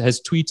government has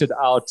tweeted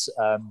out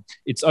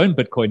its own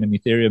Bitcoin and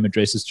Ethereum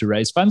addresses to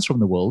raise funds from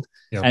the world,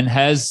 and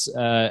has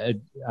I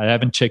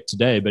haven't checked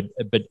today,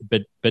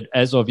 but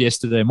as of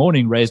yesterday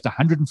morning, raised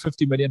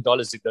 $150 million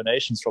in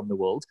donations from the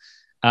world.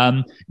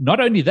 Not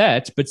only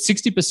that, but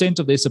 60%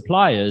 of their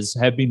suppliers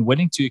have been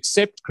willing to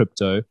accept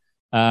crypto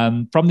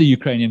from the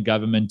Ukrainian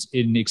government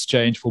in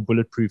exchange for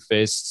bulletproof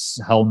vests,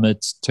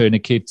 helmets,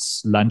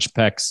 tourniquets, lunch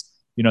packs.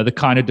 The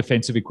kind of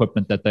defensive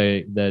equipment that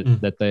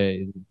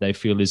they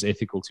feel is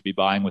ethical to be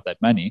buying with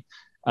that money,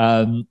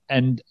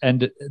 and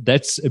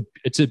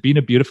it's been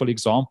a beautiful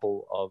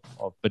example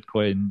of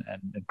Bitcoin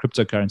and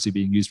cryptocurrency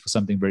being used for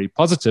something very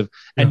positive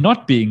and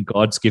not being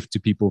God's gift to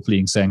people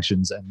fleeing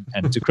sanctions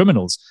and to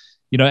criminals.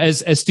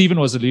 As Stephen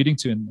was alluding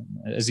to, and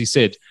as he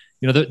said,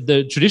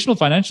 the traditional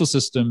financial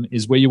system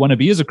is where you want to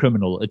be as a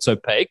criminal. It's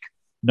opaque.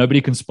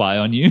 Nobody can spy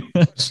on you,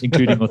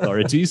 including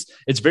authorities.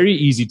 It's very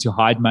easy to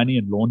hide money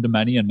and launder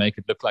money and make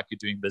it look like you're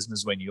doing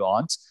business when you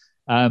aren't.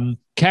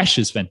 Cash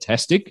is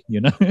fantastic.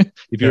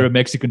 If you're a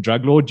Mexican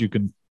drug lord, you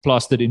can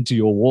plaster it into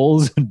your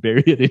walls and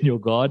bury it in your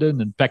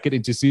garden and pack it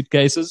into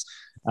suitcases.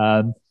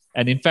 And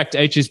in fact,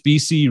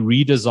 HSBC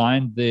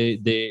redesigned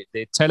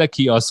their teller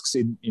kiosks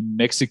in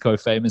Mexico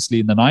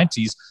famously in the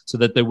 90s so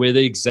that they were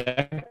the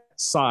exact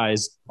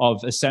size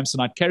of a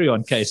Samsonite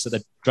carry-on case so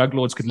that drug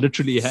lords could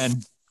literally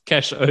hand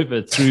cash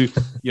over through,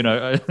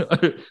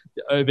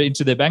 over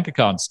into their bank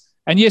accounts.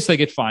 And yes, they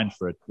get fined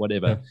for it,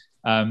 whatever.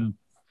 But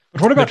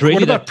what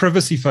about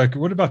privacy focused?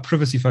 What about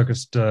privacy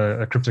focused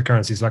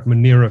cryptocurrencies like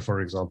Monero, for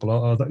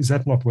example? Is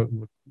that not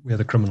where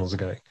the criminals are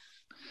going?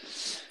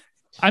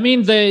 I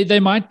mean, they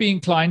might be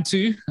inclined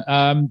to.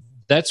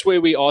 That's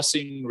where we are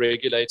seeing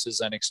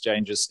regulators and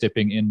exchanges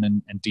stepping in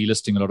and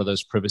delisting a lot of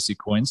those privacy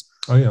coins.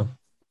 Oh yeah.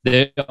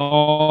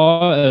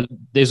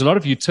 There's a lot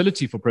of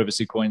utility for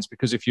privacy coins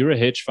because if you're a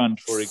hedge fund,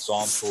 for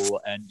example,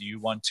 and you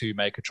want to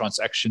make a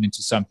transaction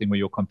into something where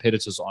your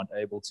competitors aren't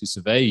able to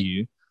survey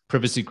you,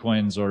 privacy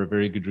coins are a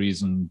very good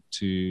reason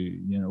to,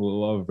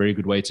 a very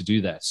good way to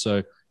do that.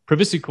 So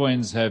privacy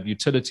coins have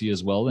utility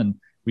as well, and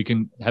we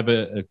can have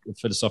a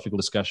philosophical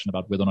discussion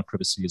about whether or not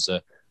privacy is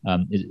a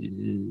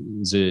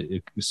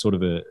sort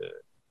of a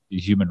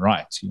human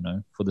right,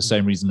 for the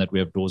same reason that we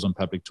have doors on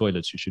public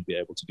toilets, you should be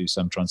able to do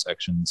some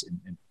transactions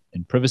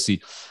in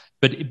privacy.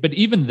 But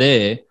even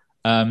there,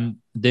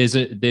 there's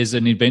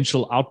an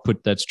eventual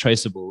output that's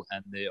traceable,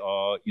 and there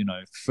are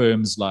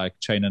firms like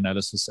Chain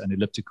Analysis and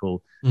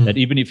Elliptical that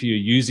even if you're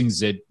using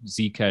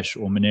Zcash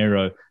or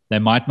Monero, they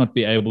might not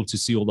be able to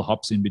see all the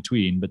hops in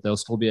between, but they'll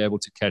still be able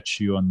to catch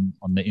you on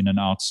the in and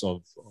outs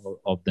of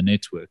the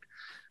network.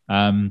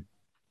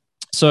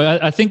 So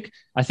I think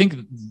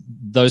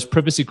those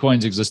privacy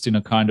coins exist in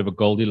a kind of a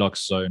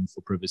Goldilocks zone for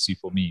privacy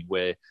for me,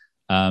 where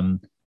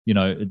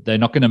they're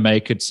not going to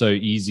make it so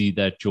easy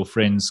that your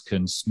friends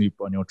can snoop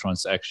on your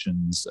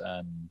transactions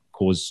and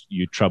cause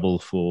you trouble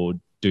for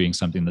doing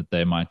something that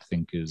they might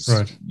think is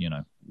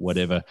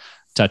whatever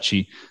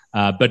touchy.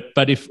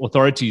 But if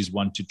authorities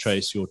want to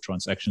trace your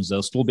transactions,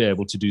 they'll still be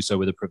able to do so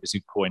with a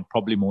privacy coin,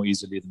 probably more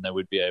easily than they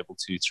would be able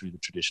to through the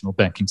traditional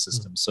banking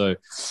system. So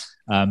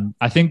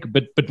I think,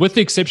 but with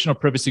the exception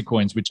of privacy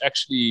coins, which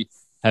actually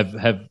have,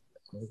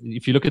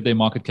 if you look at their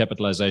market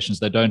capitalizations,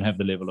 they don't have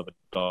the level of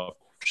adoption.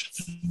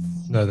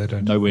 No, they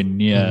don't. Nowhere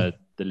near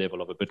the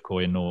level of a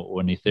Bitcoin or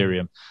an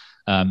Ethereum.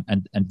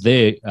 And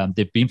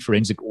there've been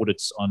forensic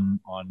audits on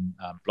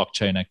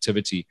blockchain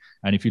activity.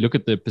 And if you look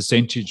at the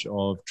percentage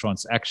of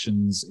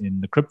transactions in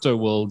the crypto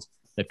world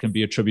that can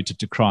be attributed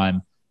to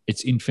crime,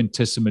 it's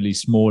infinitesimally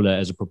smaller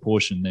as a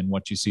proportion than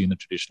what you see in the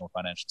traditional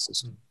financial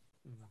system.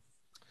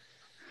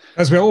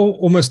 As we're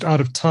almost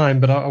out of time,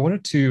 but I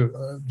wanted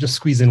to just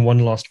squeeze in one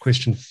last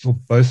question for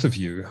both of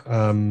you.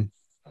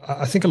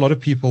 I think a lot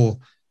of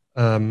people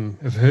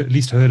have at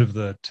least heard of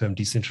the term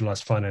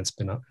decentralized finance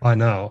by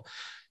now.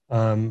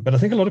 But I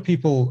think a lot of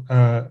people,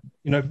 haven't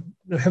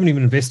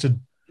even invested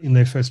in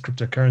their first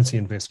cryptocurrency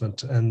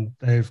investment, and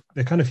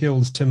they kind of hear all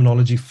this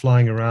terminology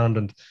flying around,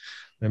 and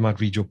they might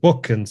read your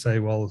book and say,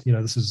 well,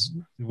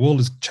 the world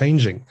is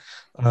changing.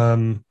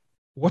 How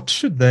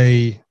much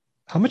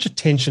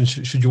attention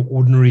should your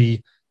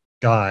ordinary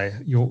guy,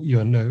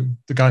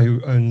 the guy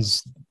who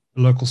owns a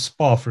local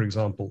spa, for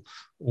example,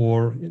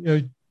 or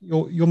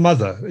your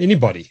mother,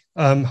 anybody,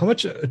 how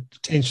much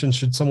attention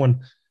should someone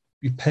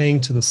be paying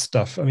to this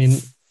stuff? I mean,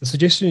 the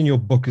suggestion in your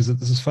book is that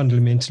this is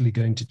fundamentally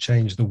going to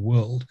change the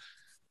world.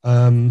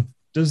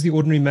 Does the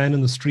ordinary man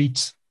in the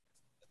street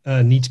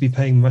need to be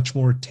paying much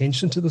more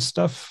attention to this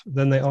stuff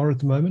than they are at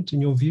the moment,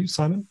 in your view,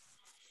 Simon?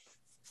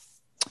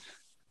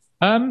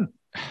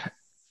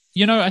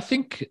 I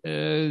think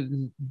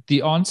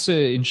the answer,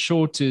 in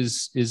short,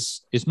 is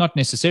not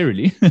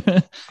necessarily.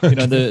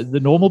 The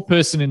normal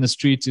person in the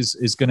street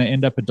is going to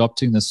end up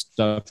adopting this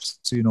stuff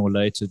sooner or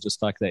later,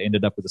 just like they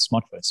ended up with a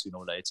smartphone sooner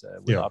or later,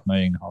 without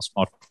knowing how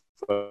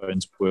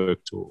smartphones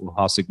worked or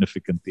how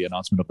significant the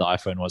announcement of the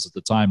iPhone was at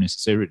the time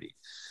necessarily.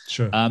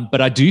 Sure.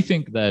 But I do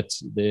think that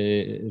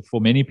for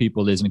many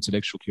people, there's an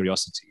intellectual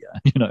curiosity,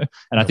 and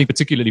I think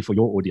particularly for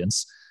your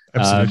audience,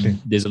 absolutely,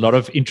 there's a lot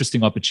of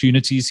interesting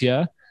opportunities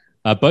here.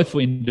 Both for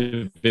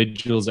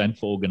individuals and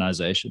for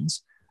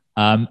organizations.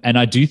 And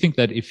I do think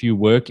that if you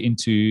work in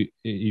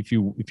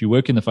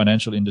the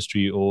financial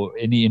industry or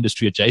any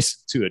industry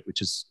adjacent to it,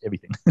 which is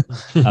everything,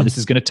 this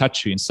is going to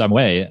touch you in some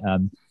way.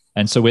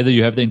 And so whether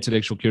you have the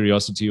intellectual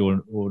curiosity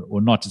or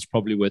not, it's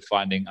probably worth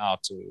finding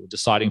out or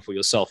deciding for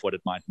yourself what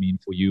it might mean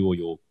for you or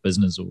your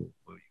business or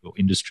your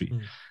industry.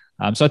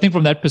 So I think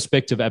from that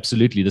perspective,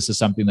 absolutely, this is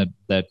something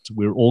that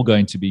we're all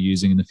going to be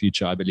using in the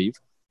future, I believe.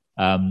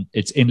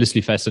 It's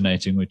endlessly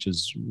fascinating, which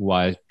is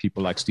why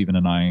people like Stephen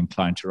and I are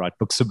inclined to write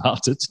books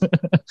about it.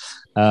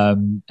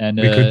 And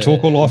we could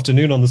talk all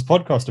afternoon on this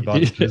podcast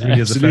about it. It really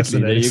is a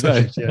fascinating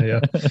subject. Yeah.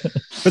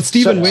 But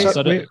Stephen,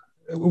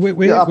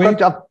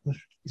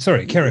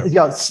 sorry, carry on.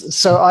 Yeah,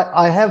 so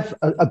I have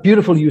a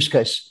beautiful use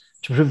case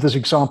to prove this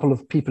example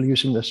of people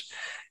using this.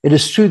 It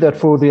is true that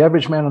for the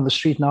average man on the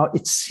street now,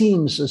 it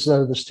seems as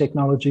though this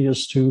technology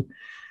is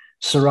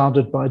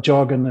surrounded by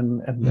jargon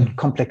and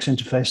complex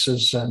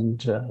interfaces,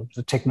 and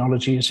the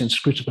technology is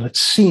inscrutable. It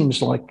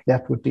seems like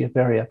that would be a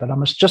barrier, but I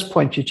must just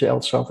point you to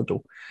El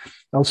Salvador.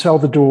 El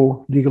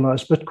Salvador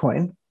legalized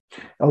Bitcoin.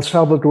 El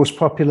Salvador's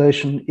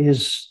population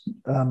is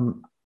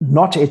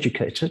not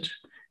educated.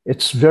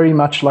 It's very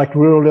much like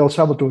rural El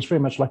Salvador, is very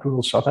much like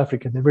rural South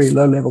Africa. They're very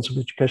low levels of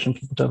education.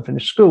 People don't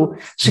finish school.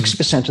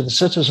 60% of the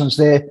citizens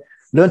there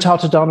learned how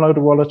to download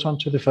a wallet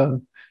onto their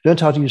phone,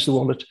 learned how to use the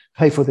wallet,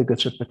 pay for their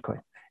goods with Bitcoin.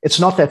 It's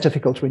not that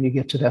difficult when you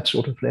get to that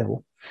sort of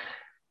level.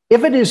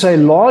 If it is a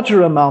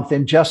larger amount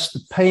than just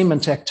the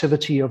payment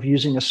activity of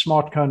using a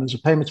smartphone as a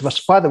payment device,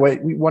 by the way,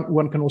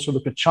 one can also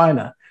look at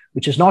China,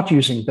 which is not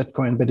using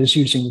Bitcoin, but is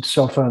using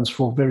cell phones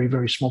for very,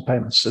 very small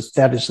payments.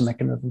 That is the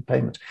mechanism of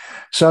payment.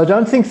 So I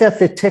don't think that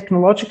the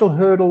technological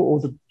hurdle or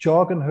the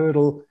jargon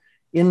hurdle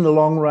in the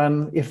long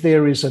run, if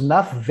there is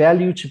enough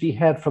value to be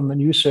had from the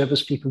new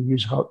service, people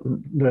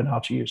learn how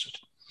to use it.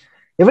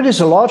 If it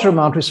is a larger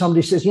amount where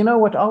somebody says, you know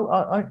what,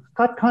 I'd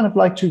kind of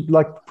like to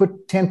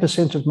put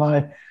 10% of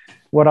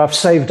what I've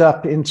saved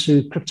up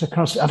into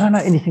cryptocurrency. I don't know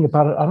anything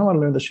about it. I don't want to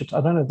learn the shit.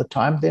 I don't have the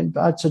time. Then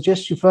I'd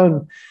suggest you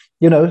phone,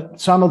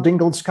 Simon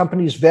Dingle's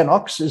company's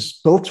Venox is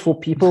built for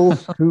people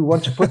who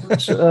want to put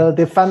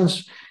their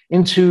funds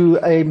into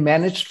a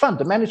managed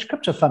fund, a managed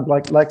crypto fund,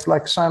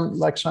 like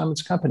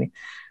Simon's company,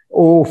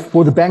 or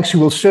for the banks who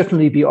will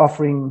certainly be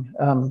offering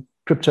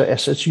crypto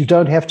assets. You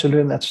don't have to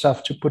learn that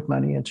stuff to put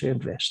money into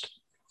invest.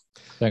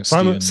 Thanks,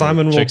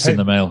 Simon will checks in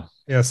the mail.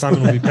 Yeah,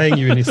 Simon will be paying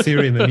you in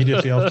Ethereum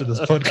immediately after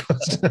this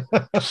podcast.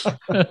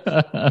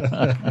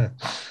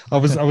 I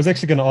was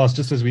actually going to ask,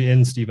 just as we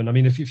end, Stephen. I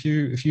mean, if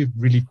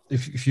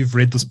you've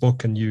read this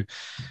book and you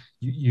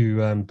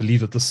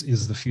believe that this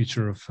is the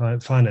future of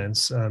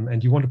finance,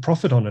 and you want to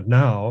profit on it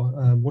now,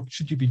 what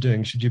should you be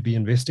doing? Should you be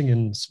investing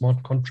in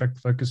smart contract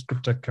focused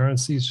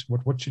cryptocurrencies?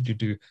 What should you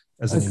do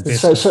as an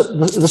investor? So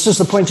this is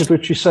the point at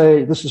which you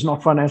say this is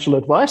not financial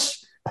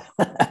advice.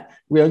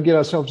 We don't get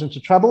ourselves into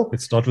trouble.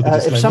 Let's start with the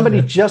disclaimer.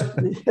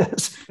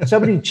 If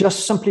somebody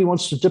just simply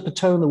wants to dip a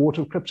toe in the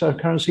water of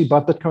cryptocurrency, buy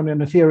Bitcoin and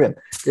Ethereum,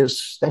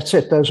 that's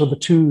it. Those are the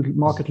two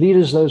market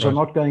leaders. Those are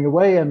not going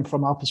away. And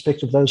from our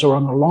perspective, those are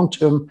on a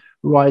long-term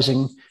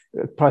rising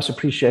price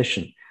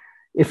appreciation.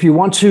 If you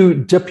want to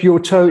dip your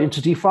toe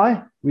into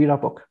DeFi, read our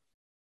book.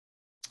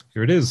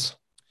 Here it is.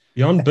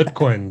 Beyond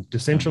Bitcoin,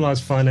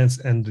 Decentralized Finance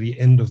and the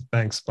End of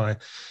Banks by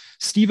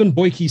Stephen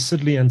Boyke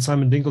Sidley and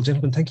Simon Dingle.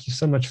 Gentlemen, thank you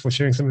so much for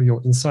sharing some of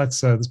your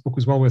insights. This book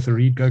was well worth a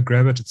read. Go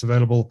grab it. It's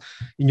available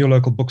in your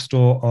local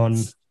bookstore on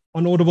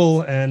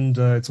Audible, and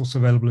it's also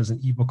available as an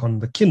ebook on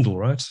the Kindle,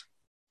 right?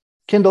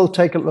 Kindle,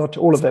 take a lot,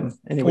 all of them.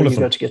 Anywhere you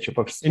go to get your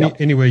books.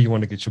 Anywhere you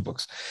want to get your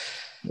books.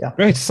 Yeah.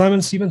 Great.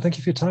 Simon, Stephen, thank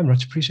you for your time.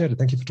 Much appreciated.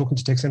 Thank you for talking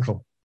to Tech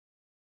Central.